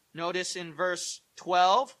 Notice in verse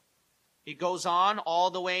 12, it goes on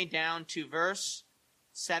all the way down to verse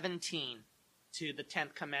 17, to the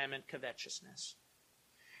 10th commandment, covetousness.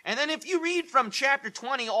 And then if you read from chapter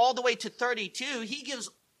 20 all the way to 32, he gives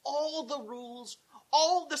all the rules,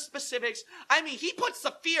 all the specifics. I mean, he puts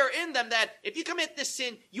the fear in them that if you commit this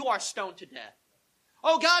sin, you are stoned to death.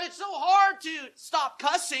 Oh God, it's so hard to stop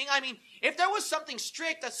cussing. I mean, if there was something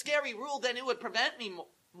strict, a scary rule, then it would prevent me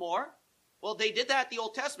more. Well, they did that in the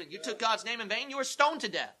Old Testament. You took God's name in vain, you were stoned to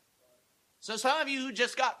death. So some of you who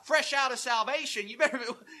just got fresh out of salvation,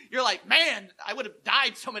 you're like, man, I would have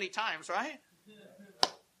died so many times, right?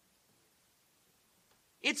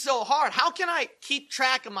 It's so hard. How can I keep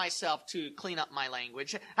track of myself, to clean up my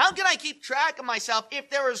language? How can I keep track of myself if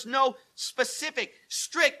there is no specific,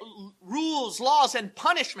 strict rules, laws, and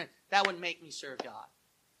punishment that would make me serve God?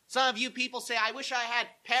 Some of you people say, I wish I had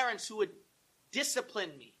parents who would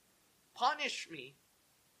discipline me, punish me,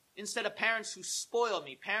 instead of parents who spoiled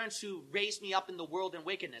me, parents who raised me up in the world and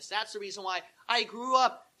wickedness. That's the reason why I grew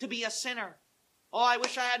up to be a sinner. Oh, I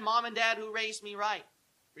wish I had mom and dad who raised me right.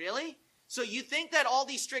 Really? So you think that all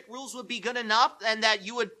these strict rules would be good enough and that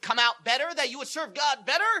you would come out better, that you would serve God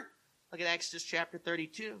better? Look at Exodus chapter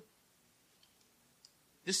 32.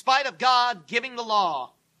 Despite of God giving the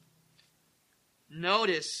law,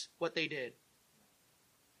 notice what they did.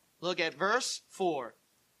 Look at verse 4.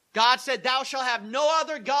 God said, thou shalt have no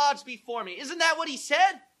other gods before me. Isn't that what he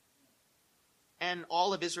said? And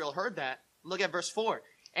all of Israel heard that. Look at verse 4.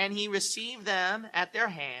 And he received them at their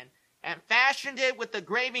hand and fashioned it with the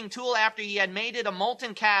graving tool after he had made it a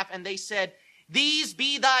molten calf. And they said, these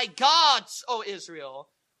be thy gods, O Israel,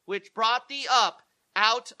 which brought thee up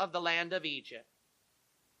out of the land of Egypt.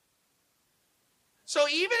 So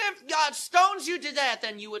even if God stones you to death,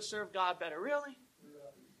 then you would serve God better. Really?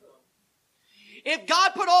 If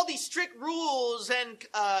God put all these strict rules and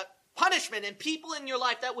punishment and people in your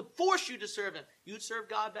life that would force you to serve him, you'd serve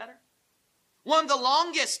God better? One of the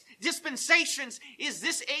longest dispensations is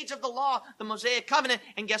this age of the law, the Mosaic covenant.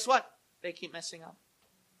 And guess what? They keep messing up.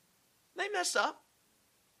 They mess up.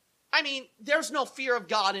 I mean, there's no fear of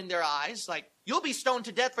God in their eyes. Like, you'll be stoned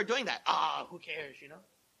to death for doing that. Who cares, you know?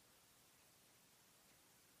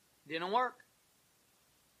 Didn't work.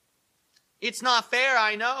 It's not fair,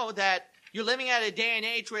 I know, that you're living at a day and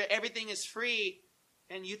age where everything is free,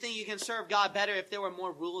 and you think you can serve God better if there were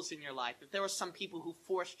more rules in your life, if there were some people who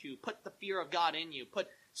forced you, put the fear of God in you, put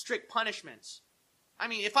strict punishments. I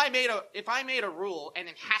mean, if I made a rule, and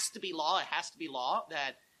it has to be law,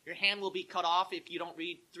 that your hand will be cut off if you don't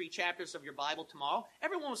read 3 chapters of your Bible tomorrow,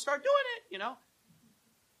 everyone will start doing it, you know.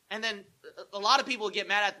 And then a lot of people will get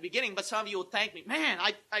mad at the beginning, but some of you will thank me. Man,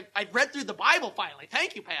 I read through the Bible finally.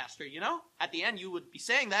 Thank you, Pastor, you know. At the end, you would be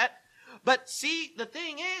saying that. But see, the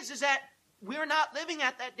thing is that we're not living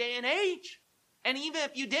at that day and age. And even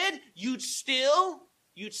if you did, you'd still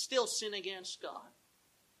sin against God.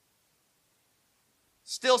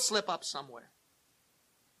 Still slip up somewhere.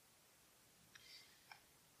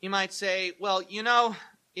 You might say, well, you know,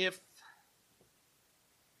 if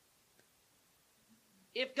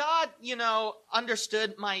God, you know,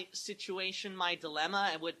 understood my situation, my dilemma,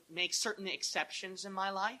 and would make certain exceptions in my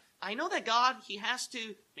life, I know that God, he has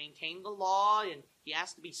to maintain the law and he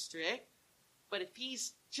has to be strict. but if he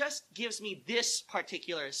just gives me this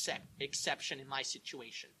particular exception in my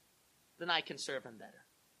situation, then I can serve him better.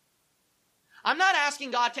 I'm not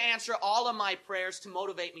asking God to answer all of my prayers to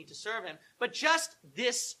motivate me to serve him, but just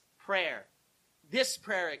this prayer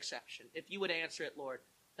exception. If you would answer it, Lord,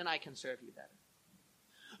 then I can serve you better.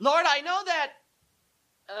 Lord, I know that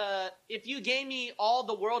if you gave me all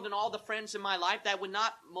the world and all the friends in my life, that would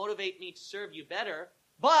not motivate me to serve you better.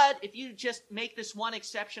 But if you just make this one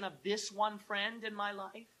exception of this one friend in my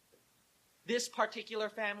life, this particular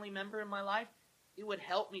family member in my life, it would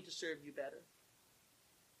help me to serve you better.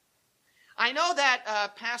 I know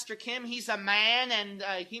that Pastor Kim, he's a man and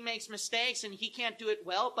he makes mistakes and he can't do it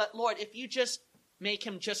well. But Lord, if you just make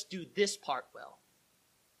him just do this part well.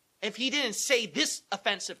 If he didn't say this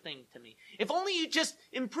offensive thing to me. If only you just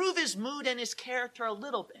improve his mood and his character a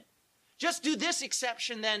little bit. Just do this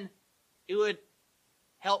exception, then it would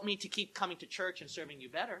help me to keep coming to church and serving you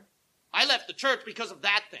better. I left the church because of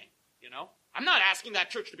that thing, you know. I'm not asking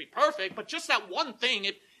that church to be perfect, but just that one thing.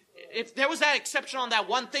 If there was that exception on that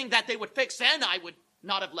one thing that they would fix, then I would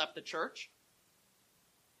not have left the church.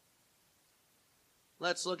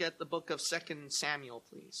 Let's look at the book of 2 Samuel,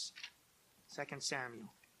 please. 2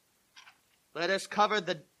 Samuel. Let us cover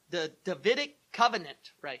the Davidic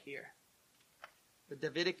covenant right here. The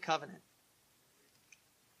Davidic covenant.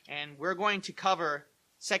 And we're going to cover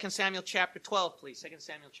 2 Samuel chapter 12, please. 2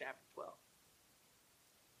 Samuel chapter 12.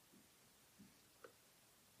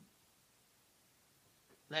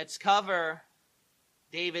 Let's cover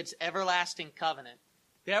David's everlasting covenant.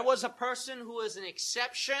 There was a person who was an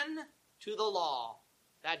exception to the law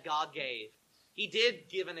that God gave. He did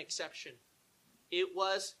give an exception. It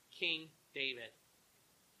was King David.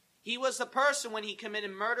 He was the person when he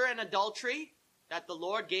committed murder and adultery that the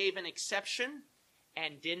Lord gave an exception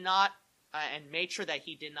and did not and made sure that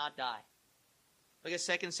he did not die. Look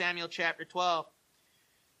at 2 Samuel chapter 12.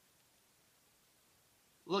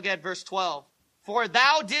 Look at verse 12. For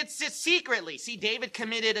thou didst it secretly. See, David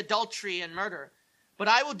committed adultery and murder. But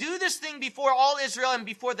I will do this thing before all Israel and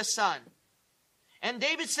before the sun. And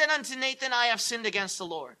David said unto Nathan, I have sinned against the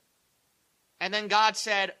Lord. And then God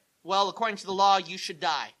said, well, according to the law, you should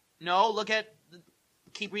die. No,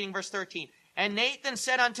 keep reading verse 13. And Nathan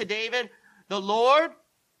said unto David, the Lord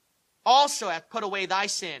also hath put away thy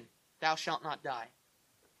sin. Thou shalt not die.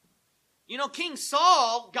 You know, King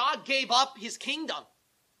Saul, God gave up his kingdom.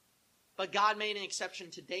 But God made an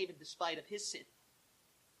exception to David despite of his sin.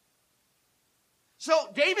 So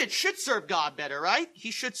David should serve God better, right?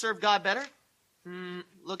 He should serve God better.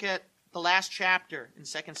 Look at the last chapter in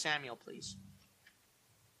 2 Samuel, please.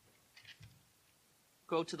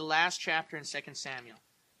 Go to the last chapter in 2 Samuel.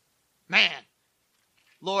 Man,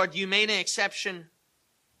 Lord, you made an exception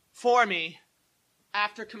for me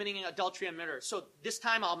after committing adultery and murder. So this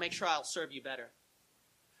time I'll make sure I'll serve you better.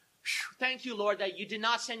 Thank you, Lord, that you did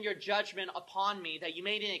not send your judgment upon me, that you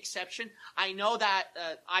made an exception. I know that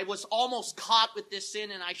I was almost caught with this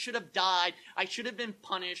sin and I should have died. I should have been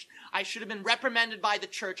punished. I should have been reprimanded by the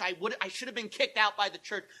church. I should have been kicked out by the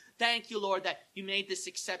church. Thank you, Lord, that you made this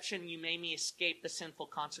exception. You made me escape the sinful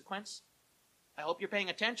consequence. I hope you're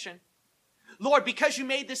paying attention. Lord, because you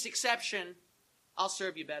made this exception, I'll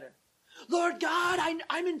serve you better. Lord God,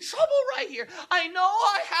 I'm in trouble right here. I know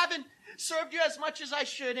I haven't served you as much as I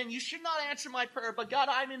should, and you should not answer my prayer. But God,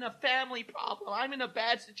 I'm in a family problem. I'm in a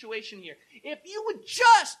bad situation here. If you would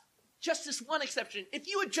just this one exception, if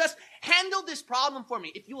you would just handle this problem for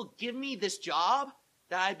me, if you will give me this job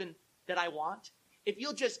that I want, if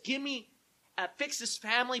you'll just give me, fix this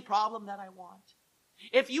family problem that I want,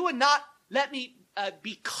 if you would not let me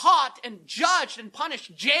be caught and judged and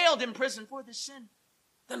punished, jailed in prison for this sin,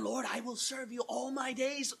 then Lord, I will serve you all my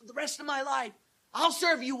days, the rest of my life. I'll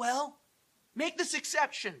serve you well. Make this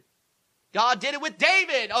exception. God did it with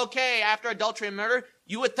David. Okay, after adultery and murder,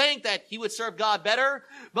 you would think that he would serve God better.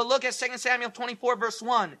 But look at 2 Samuel 24, verse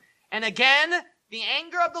 1. And again, the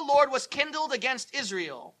anger of the Lord was kindled against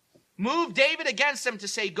Israel. Moved David against them to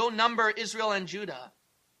say, go number Israel and Judah.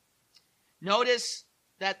 Notice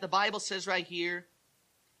that the Bible says right here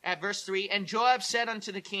at verse 3, and Joab said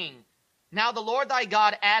unto the king, now the Lord thy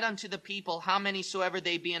God add unto the people how many soever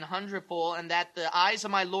they be an hundredfold, and that the eyes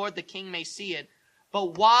of my Lord the king may see it.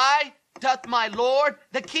 But why doth my Lord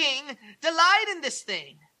the king delight in this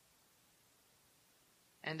thing?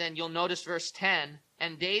 And then you'll notice verse 10.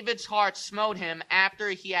 And David's heart smote him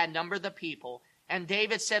after he had numbered the people. And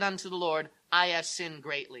David said unto the Lord, I have sinned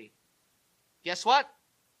greatly. Guess what?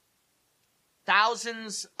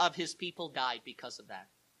 Thousands of his people died because of that.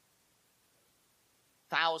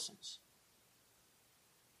 Thousands.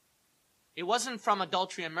 It wasn't from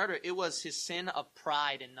adultery and murder. It was his sin of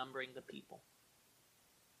pride in numbering the people.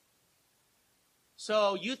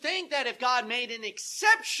 So you think that if God made an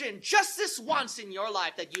exception just this once in your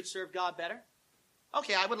life that you'd serve God better?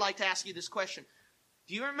 Okay, I would like to ask you this question.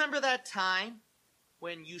 Do you remember that time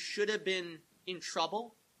when you should have been in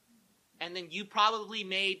trouble? And then you probably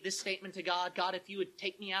made this statement to God, God, if you would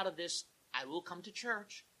take me out of this, I will come to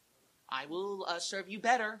church. I will serve you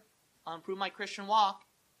better, improve my Christian walk.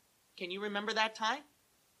 Can you remember that time?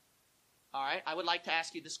 All right, I would like to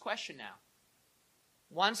ask you this question now.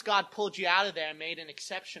 Once God pulled you out of there and made an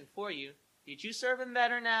exception for you, did you serve Him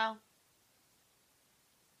better now?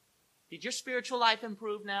 Did your spiritual life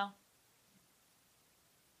improve now?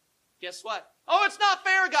 Guess what? Oh, it's not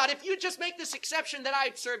fair, God. If you just make this exception, then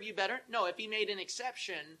I'd serve you better. No, if He made an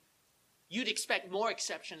exception, you'd expect more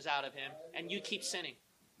exceptions out of Him, and you'd keep sinning.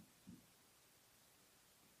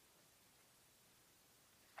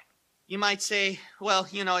 You might say, well,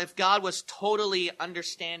 if God was totally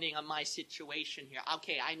understanding of my situation here.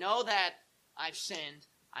 Okay, I know that I've sinned.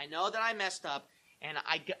 I know that I messed up. And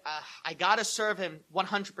I got to serve Him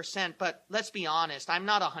 100%. But let's be honest, I'm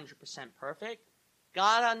not 100% perfect.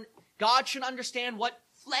 God should understand what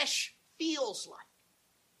flesh feels like.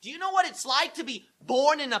 Do you know what it's like to be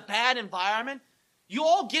born in a bad environment? You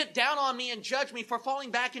all get down on me and judge me for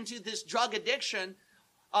falling back into this drug addiction.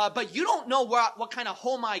 But you don't know what kind of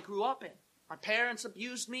home I grew up in. My parents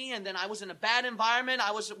abused me, and then I was in a bad environment.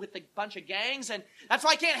 I was with a bunch of gangs, and that's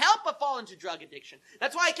why I can't help but fall into drug addiction.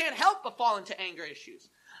 That's why I can't help but fall into anger issues.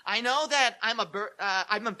 I know that I'm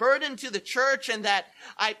a burden to the church, and that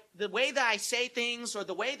the way that I say things or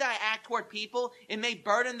the way that I act toward people, it may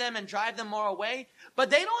burden them and drive them more away. But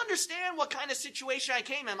they don't understand what kind of situation I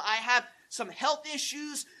came in. I have some health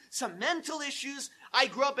issues, some mental issues. I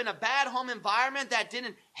grew up in a bad home environment that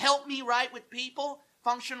didn't help me right with people,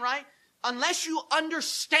 function right. Unless you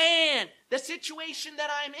understand the situation that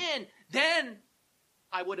I'm in, then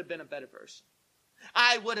I would have been a better person.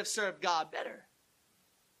 I would have served God better.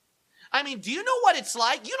 I mean, do you know what it's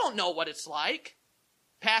like? You don't know what it's like.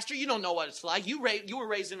 Pastor, you don't know what it's like. You were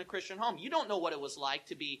raised in a Christian home. You don't know what it was like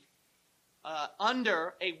to be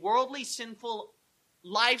under a worldly, sinful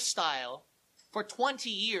lifestyle for 20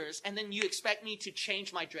 years, and then you expect me to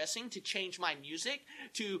change my dressing, to change my music,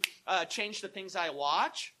 to change the things I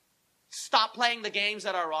watch, stop playing the games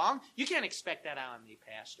that are wrong? You can't expect that out of me,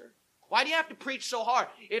 Pastor. Why do you have to preach so hard?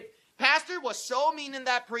 If Pastor was so mean in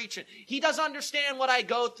that preaching, he doesn't understand what I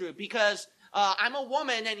go through because I'm a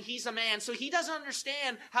woman and he's a man, so he doesn't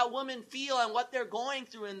understand how women feel and what they're going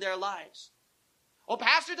through in their lives. Oh,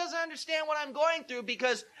 Pastor doesn't understand what I'm going through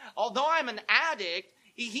because although I'm an addict,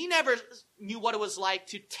 he never knew what it was like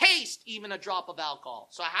to taste even a drop of alcohol.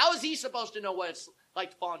 So how is he supposed to know what it's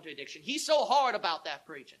like to fall into addiction? He's so hard about that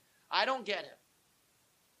preaching. I don't get it.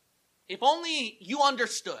 If only you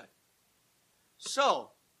understood.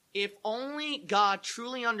 So, if only God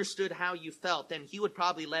truly understood how you felt, then He would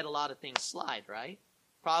probably let a lot of things slide, right?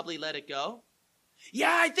 Probably let it go.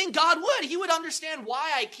 Yeah, I think God would. He would understand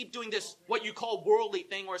why I keep doing this, what you call worldly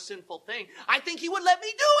thing or sinful thing. I think He would let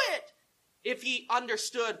me do it if He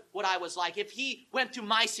understood what I was like, if He went through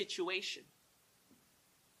my situation.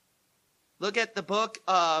 Look at the book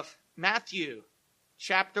of Matthew,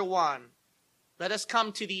 chapter 1. Let us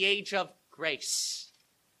come to the age of grace.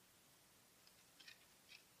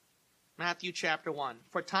 Matthew chapter 1.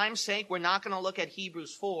 For time's sake, we're not going to look at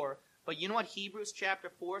Hebrews 4, but you know what Hebrews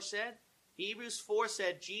chapter 4 said? Hebrews 4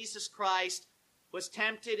 said Jesus Christ was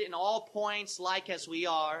tempted in all points like as we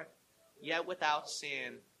are, yet without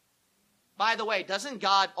sin. By the way, doesn't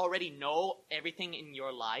God already know everything in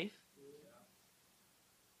your life?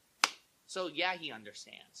 So yeah, He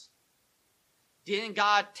understands. Didn't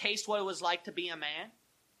God taste what it was like to be a man?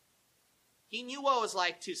 He knew what it was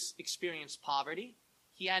like to experience poverty.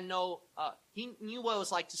 He knew what it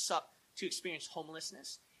was like to experience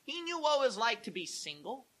homelessness. He knew what it was like to be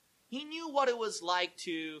single. He knew what it was like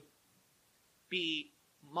to be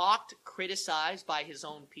mocked, criticized by His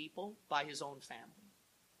own people, by His own family.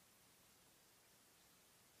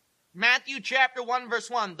 Matthew chapter 1 verse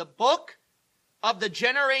 1, the book of the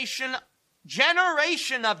generation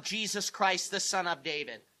of Jesus Christ, the son of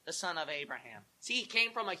David, the son of Abraham. See, He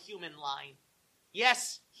came from a human line.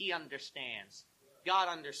 Yes, He understands. God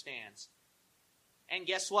understands. And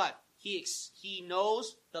guess what? He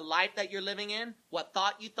knows the life that you're living in, what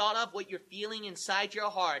thought you thought of, what you're feeling inside your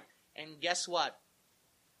heart. And guess what?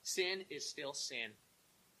 Sin is still sin.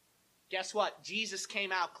 Guess what? Jesus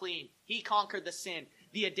came out clean. He conquered the sin,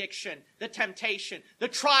 the addiction, the temptation, the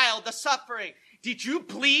trial, the suffering. Did you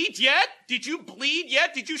bleed yet? Did you bleed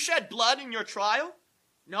yet? Did you shed blood in your trial?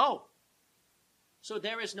 No. So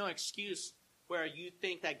there is no excuse where you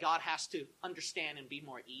think that God has to understand and be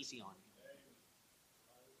more easy on you.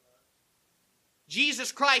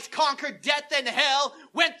 Jesus Christ conquered death and hell,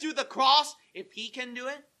 went through the cross. If he can do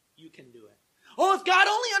it, you can do it. Oh, if God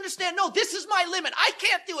only understand, no, this is my limit. I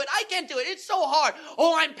can't do it. I can't do it. It's so hard.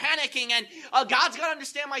 Oh, I'm panicking, and God's got to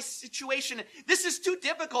understand my situation. This is too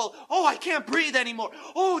difficult. Oh, I can't breathe anymore.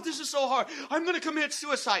 Oh, this is so hard. I'm going to commit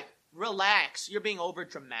suicide. Relax. You're being over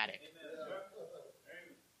dramatic.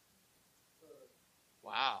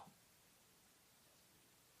 Wow.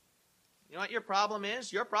 You know what your problem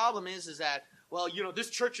is? Your problem is that, well, this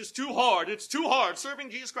church is too hard. It's too hard. Serving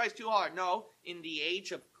Jesus Christ too hard. No, in the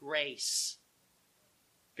age of grace,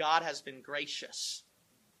 God has been gracious.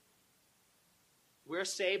 We're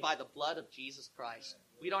saved by the blood of Jesus Christ.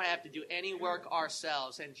 We don't have to do any work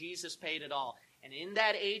ourselves, and Jesus paid it all. And in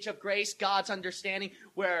that age of grace, God's understanding,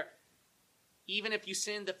 where even if you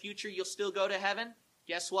sin in the future, you'll still go to heaven.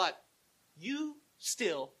 Guess what? You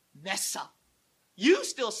still mess up. You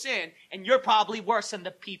still sin, and you're probably worse than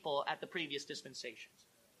the people at the previous dispensations.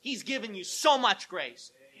 He's given you so much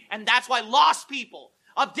grace. And that's why lost people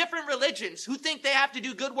of different religions who think they have to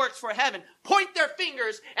do good works for heaven point their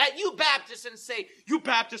fingers at you Baptists and say, you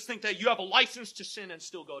Baptists think that you have a license to sin and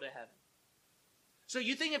still go to heaven. So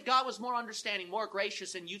you think if God was more understanding, more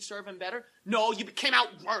gracious, and you'd serve him better? No, you came out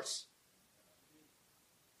worse.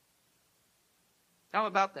 How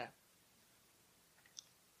about that?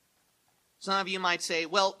 Some of you might say,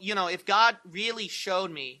 well, if God really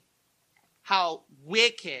showed me how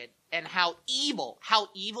wicked and how evil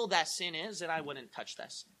that sin is, then I wouldn't touch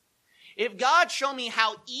that sin. If God showed me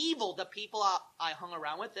how evil the people I hung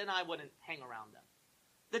around with, then I wouldn't hang around them.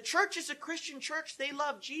 The church is a Christian church. They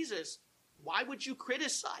love Jesus. Why would you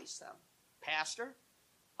criticize them, Pastor?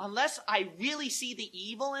 Unless I really see the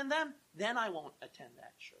evil in them, then I won't attend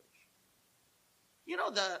that church.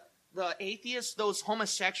 The atheists, those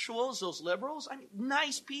homosexuals, those liberals,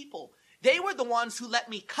 nice people. They were the ones who let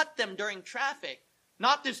me cut them during traffic.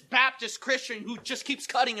 Not this Baptist Christian who just keeps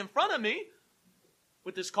cutting in front of me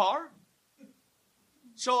with his car.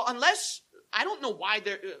 So I don't know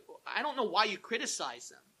why you criticize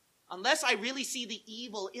them. Unless I really see the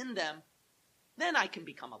evil in them, then I can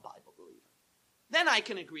become a Bible believer. Then I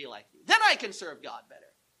can agree like you. Then I can serve God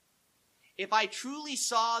better. If I truly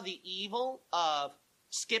saw the evil of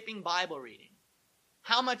skipping Bible reading,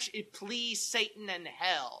 how much it pleased Satan and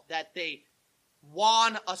hell that they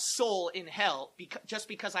won a soul in hell just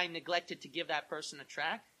because I neglected to give that person a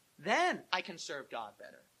tract, then I can serve God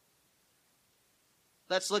better.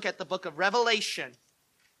 Let's look at the book of Revelation,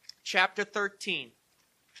 chapter 13.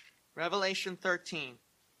 Revelation 13.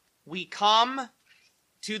 We come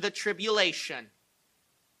to the tribulation.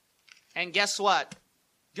 And guess what?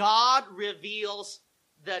 God reveals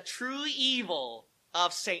the true evil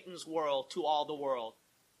of Satan's world to all the world.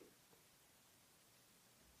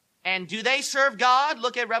 And do they serve God?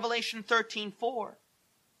 Look at Revelation 13:4.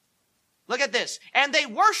 Look at this. And they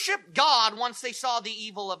worshiped God once they saw the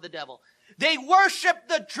evil of the devil. They worshiped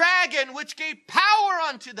the dragon which gave power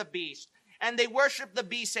unto the beast. And they worshiped the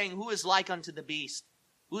beast, saying, who is like unto the beast?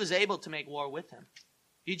 Who is able to make war with him?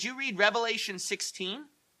 Did you read Revelation 16,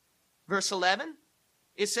 verse 11?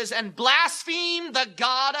 It says, and blasphemed the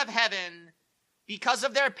God of heaven because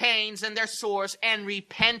of their pains and their sores, and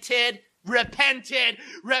repented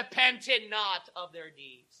not of their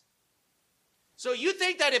deeds. So you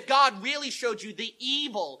think that if God really showed you the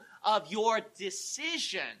evil of your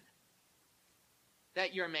decision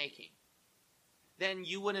that you're making, then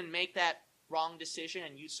you wouldn't make that wrong decision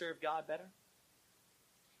and you serve God better?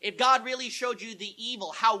 If God really showed you the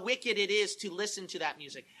evil, how wicked it is to listen to that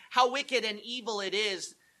music, how wicked and evil it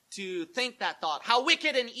is to think that thought, how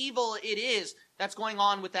wicked and evil it is that's going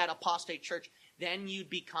on with that apostate church, then you'd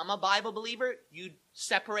become a Bible believer, you'd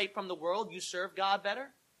separate from the world, you serve God better,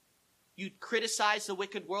 you'd criticize the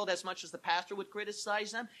wicked world as much as the pastor would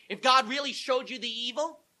criticize them. If God really showed you the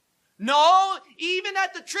evil, no, even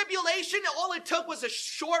at the tribulation, all it took was a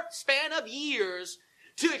short span of years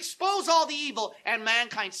to expose all the evil, and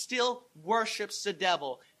mankind still worships the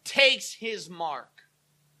devil, takes his mark,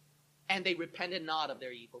 and they repented not of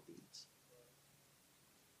their evil deeds.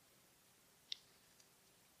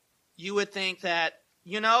 You would think that,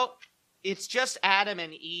 it's just Adam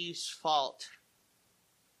and Eve's fault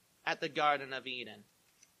at the Garden of Eden.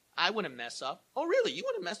 I wouldn't mess up. Oh, really? You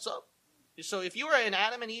wouldn't mess up? So if you were in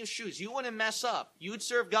Adam and Eve's shoes, you wouldn't mess up. You'd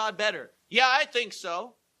serve God better. Yeah, I think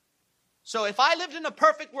so. So if I lived in a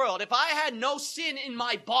perfect world, if I had no sin in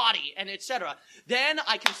my body and etc., then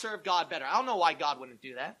I can serve God better. I don't know why God wouldn't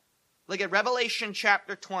do that. Look at Revelation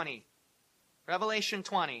chapter 20. Revelation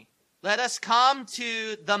 20. Let us come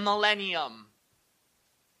to the millennium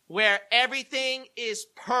where everything is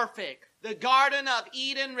perfect. The Garden of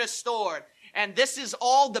Eden restored. And this is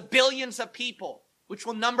all the billions of people, which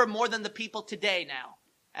will number more than the people today now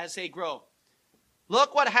as they grow.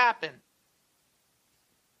 Look what happened.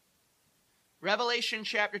 Revelation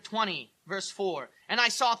chapter 20, verse 4. And I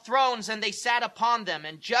saw thrones, and they sat upon them,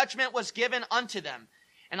 and judgment was given unto them.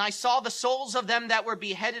 And I saw the souls of them that were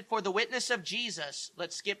beheaded for the witness of Jesus.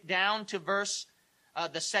 Let's skip down to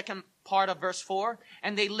the second part of verse 4.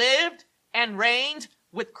 And they lived and reigned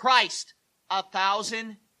with Christ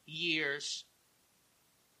 1,000 years.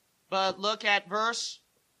 But look at verse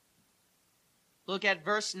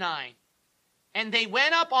 9. And they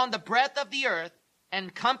went up on the breadth of the earth,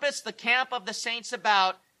 and compassed the camp of the saints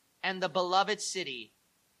about, and the beloved city.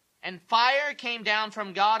 And fire came down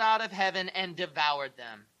from God out of heaven and devoured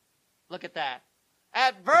them. Look at that.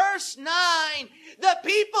 At verse 9, the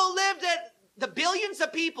people lived at the billions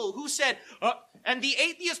of people who said, and the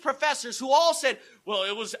atheist professors who all said, well,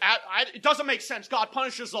 it doesn't make sense. God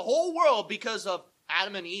punishes the whole world because of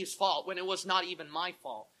Adam and Eve's fault when it was not even my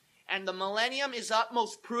fault. And the millennium is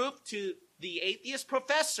utmost proof to the atheist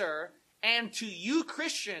professor and to you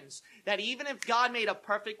Christians that even if God made a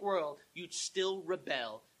perfect world, you'd still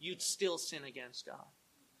rebel. You'd still sin against God.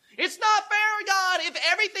 It's not fair, God, if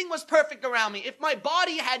everything was perfect around me. If my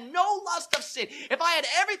body had no lust of sin. If I had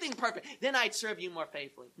everything perfect, then I'd serve you more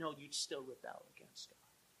faithfully. No, you'd still rebel against God.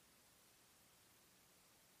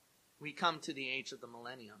 We come to the age of the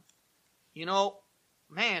millennium. You know,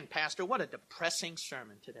 man, Pastor, what a depressing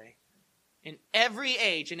sermon today. In every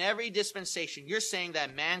age, in every dispensation, you're saying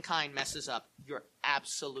that mankind messes up. You're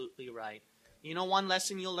absolutely right. You know one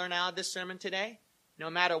lesson you'll learn out of this sermon today? No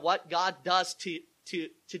matter what God does to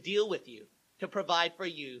deal with you, to provide for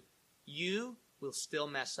you, you will still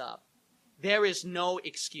mess up. There is no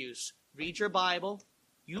excuse. Read your Bible,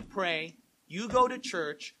 you pray, you go to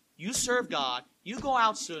church, you serve God, you go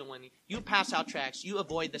out swimming, you pass out tracts, you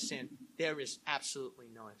avoid the sin. There is absolutely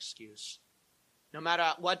no excuse. No matter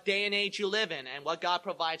what day and age you live in and what God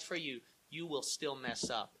provides for you, you will still mess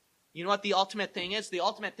up. You know what the ultimate thing is? The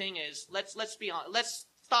ultimate thing is, let's be honest, let's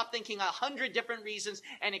stop thinking 100 different reasons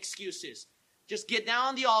and excuses. Just get down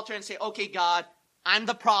on the altar and say, okay, God, I'm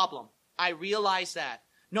the problem. I realize that.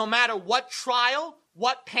 No matter what trial,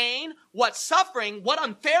 what pain, what suffering, what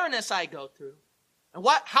unfairness I go through, and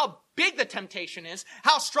how big the temptation is,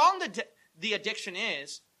 how strong the addiction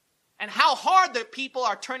is, and how hard the people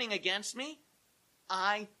are turning against me,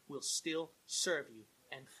 I will still serve you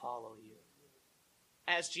and follow you.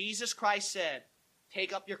 As Jesus Christ said,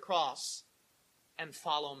 take up your cross and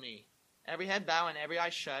follow me. Every head bow and every eye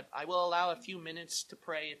shut. I will allow a few minutes to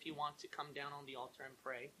pray if you want to come down on the altar and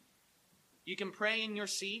pray. You can pray in your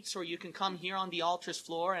seats or you can come here on the altar's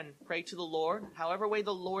floor and pray to the Lord, however way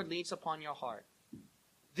the Lord leads upon your heart.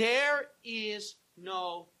 There is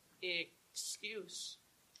no excuse.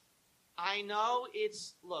 I know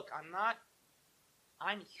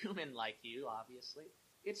I'm human like you, obviously.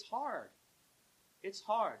 It's hard. It's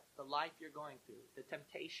hard, the life you're going through, the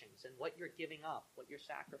temptations, and what you're giving up, what you're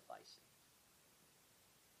sacrificing.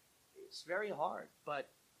 It's very hard, but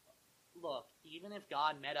look, even if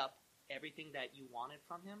God met up everything that you wanted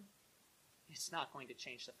from him, it's not going to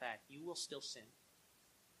change the fact you will still sin.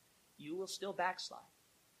 You will still backslide.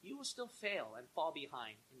 You will still fail and fall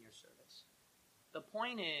behind in your service. The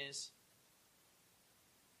point is,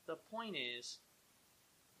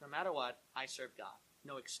 no matter what, I serve God.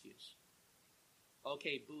 No excuse.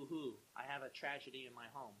 Okay, boo-hoo, I have a tragedy in my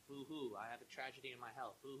home. Boo-hoo, I have a tragedy in my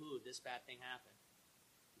health. Boo-hoo, this bad thing happened.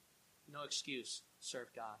 No excuse. Serve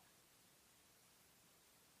God.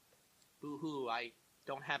 Boo-hoo, I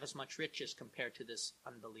don't have as much riches compared to this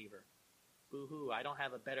unbeliever. Boo-hoo, I don't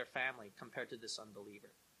have a better family compared to this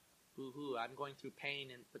unbeliever. Boo-hoo, I'm going through pain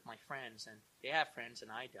with my friends, and they have friends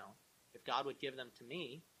and I don't. If God would give them to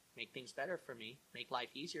me, make things better for me, make life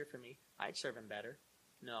easier for me, I'd serve him better.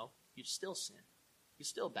 No, you'd still sin. You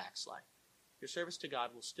still backslide. Your service to God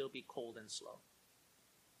will still be cold and slow.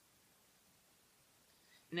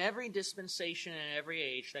 In every dispensation and every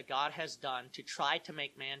age that God has done to try to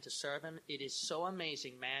make man to serve him, it is so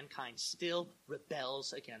amazing mankind still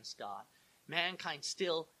rebels against God. Mankind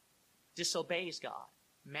still disobeys God.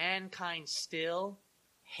 Mankind still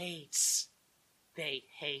hates. They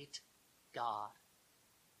hate God.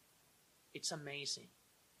 It's amazing.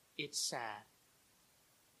 It's sad.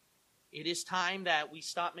 It is time that we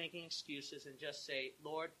stop making excuses and just say,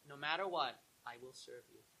 Lord, no matter what, I will serve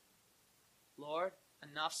you. Lord,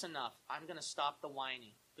 enough's enough. I'm going to stop the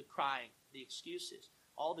whining, the crying, the excuses,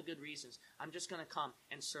 all the good reasons. I'm just going to come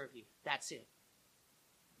and serve you. That's it.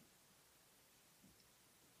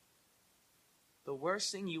 The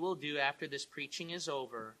worst thing you will do after this preaching is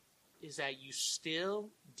over is that you still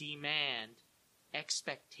demand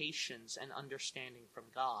expectations and understanding from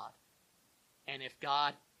God. And if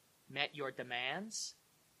God met your demands,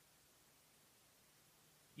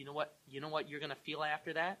 you know what you're going to feel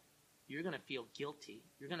after that? You're going to feel guilty.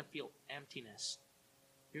 You're going to feel emptiness.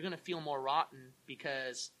 You're going to feel more rotten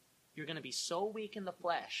because you're going to be so weak in the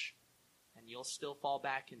flesh, and you'll still fall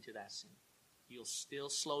back into that sin. You'll still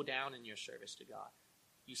slow down in your service to God.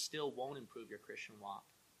 You still won't improve your Christian walk.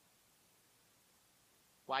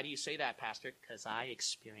 Why do you say that, Pastor? Because I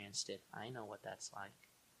experienced it. I know what that's like.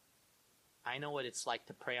 I know what it's like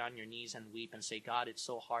to pray on your knees and weep and say, God, it's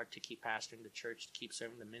so hard to keep pastoring the church, to keep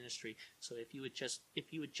serving the ministry. So if you would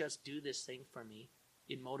just do this thing for me,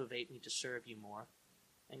 it'd motivate me to serve you more.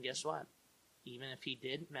 And guess what? Even if he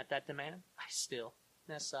met that demand, I still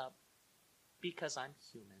mess up because I'm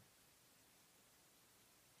human.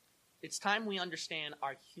 It's time we understand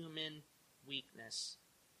our human weakness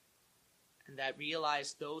and that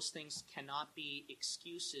realize those things cannot be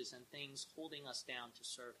excuses and things holding us down to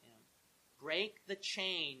serve him. Break the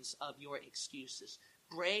chains of your excuses.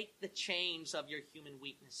 Break the chains of your human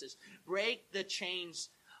weaknesses. Break the chains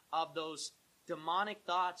of those demonic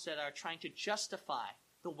thoughts that are trying to justify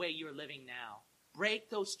the way you're living now. Break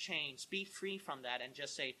those chains. Be free from that and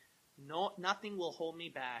just say, no, nothing will hold me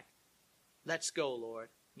back. Let's go, Lord,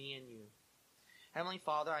 me and you. Heavenly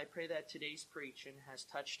Father, I pray that today's preaching has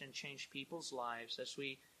touched and changed people's lives as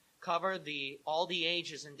we cover all the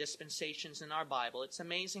ages and dispensations in our Bible. It's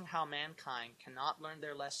amazing how mankind cannot learn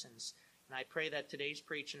their lessons. And I pray that today's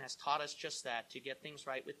preaching has taught us just that, to get things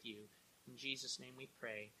right with you. In Jesus' name we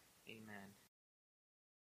pray. Amen.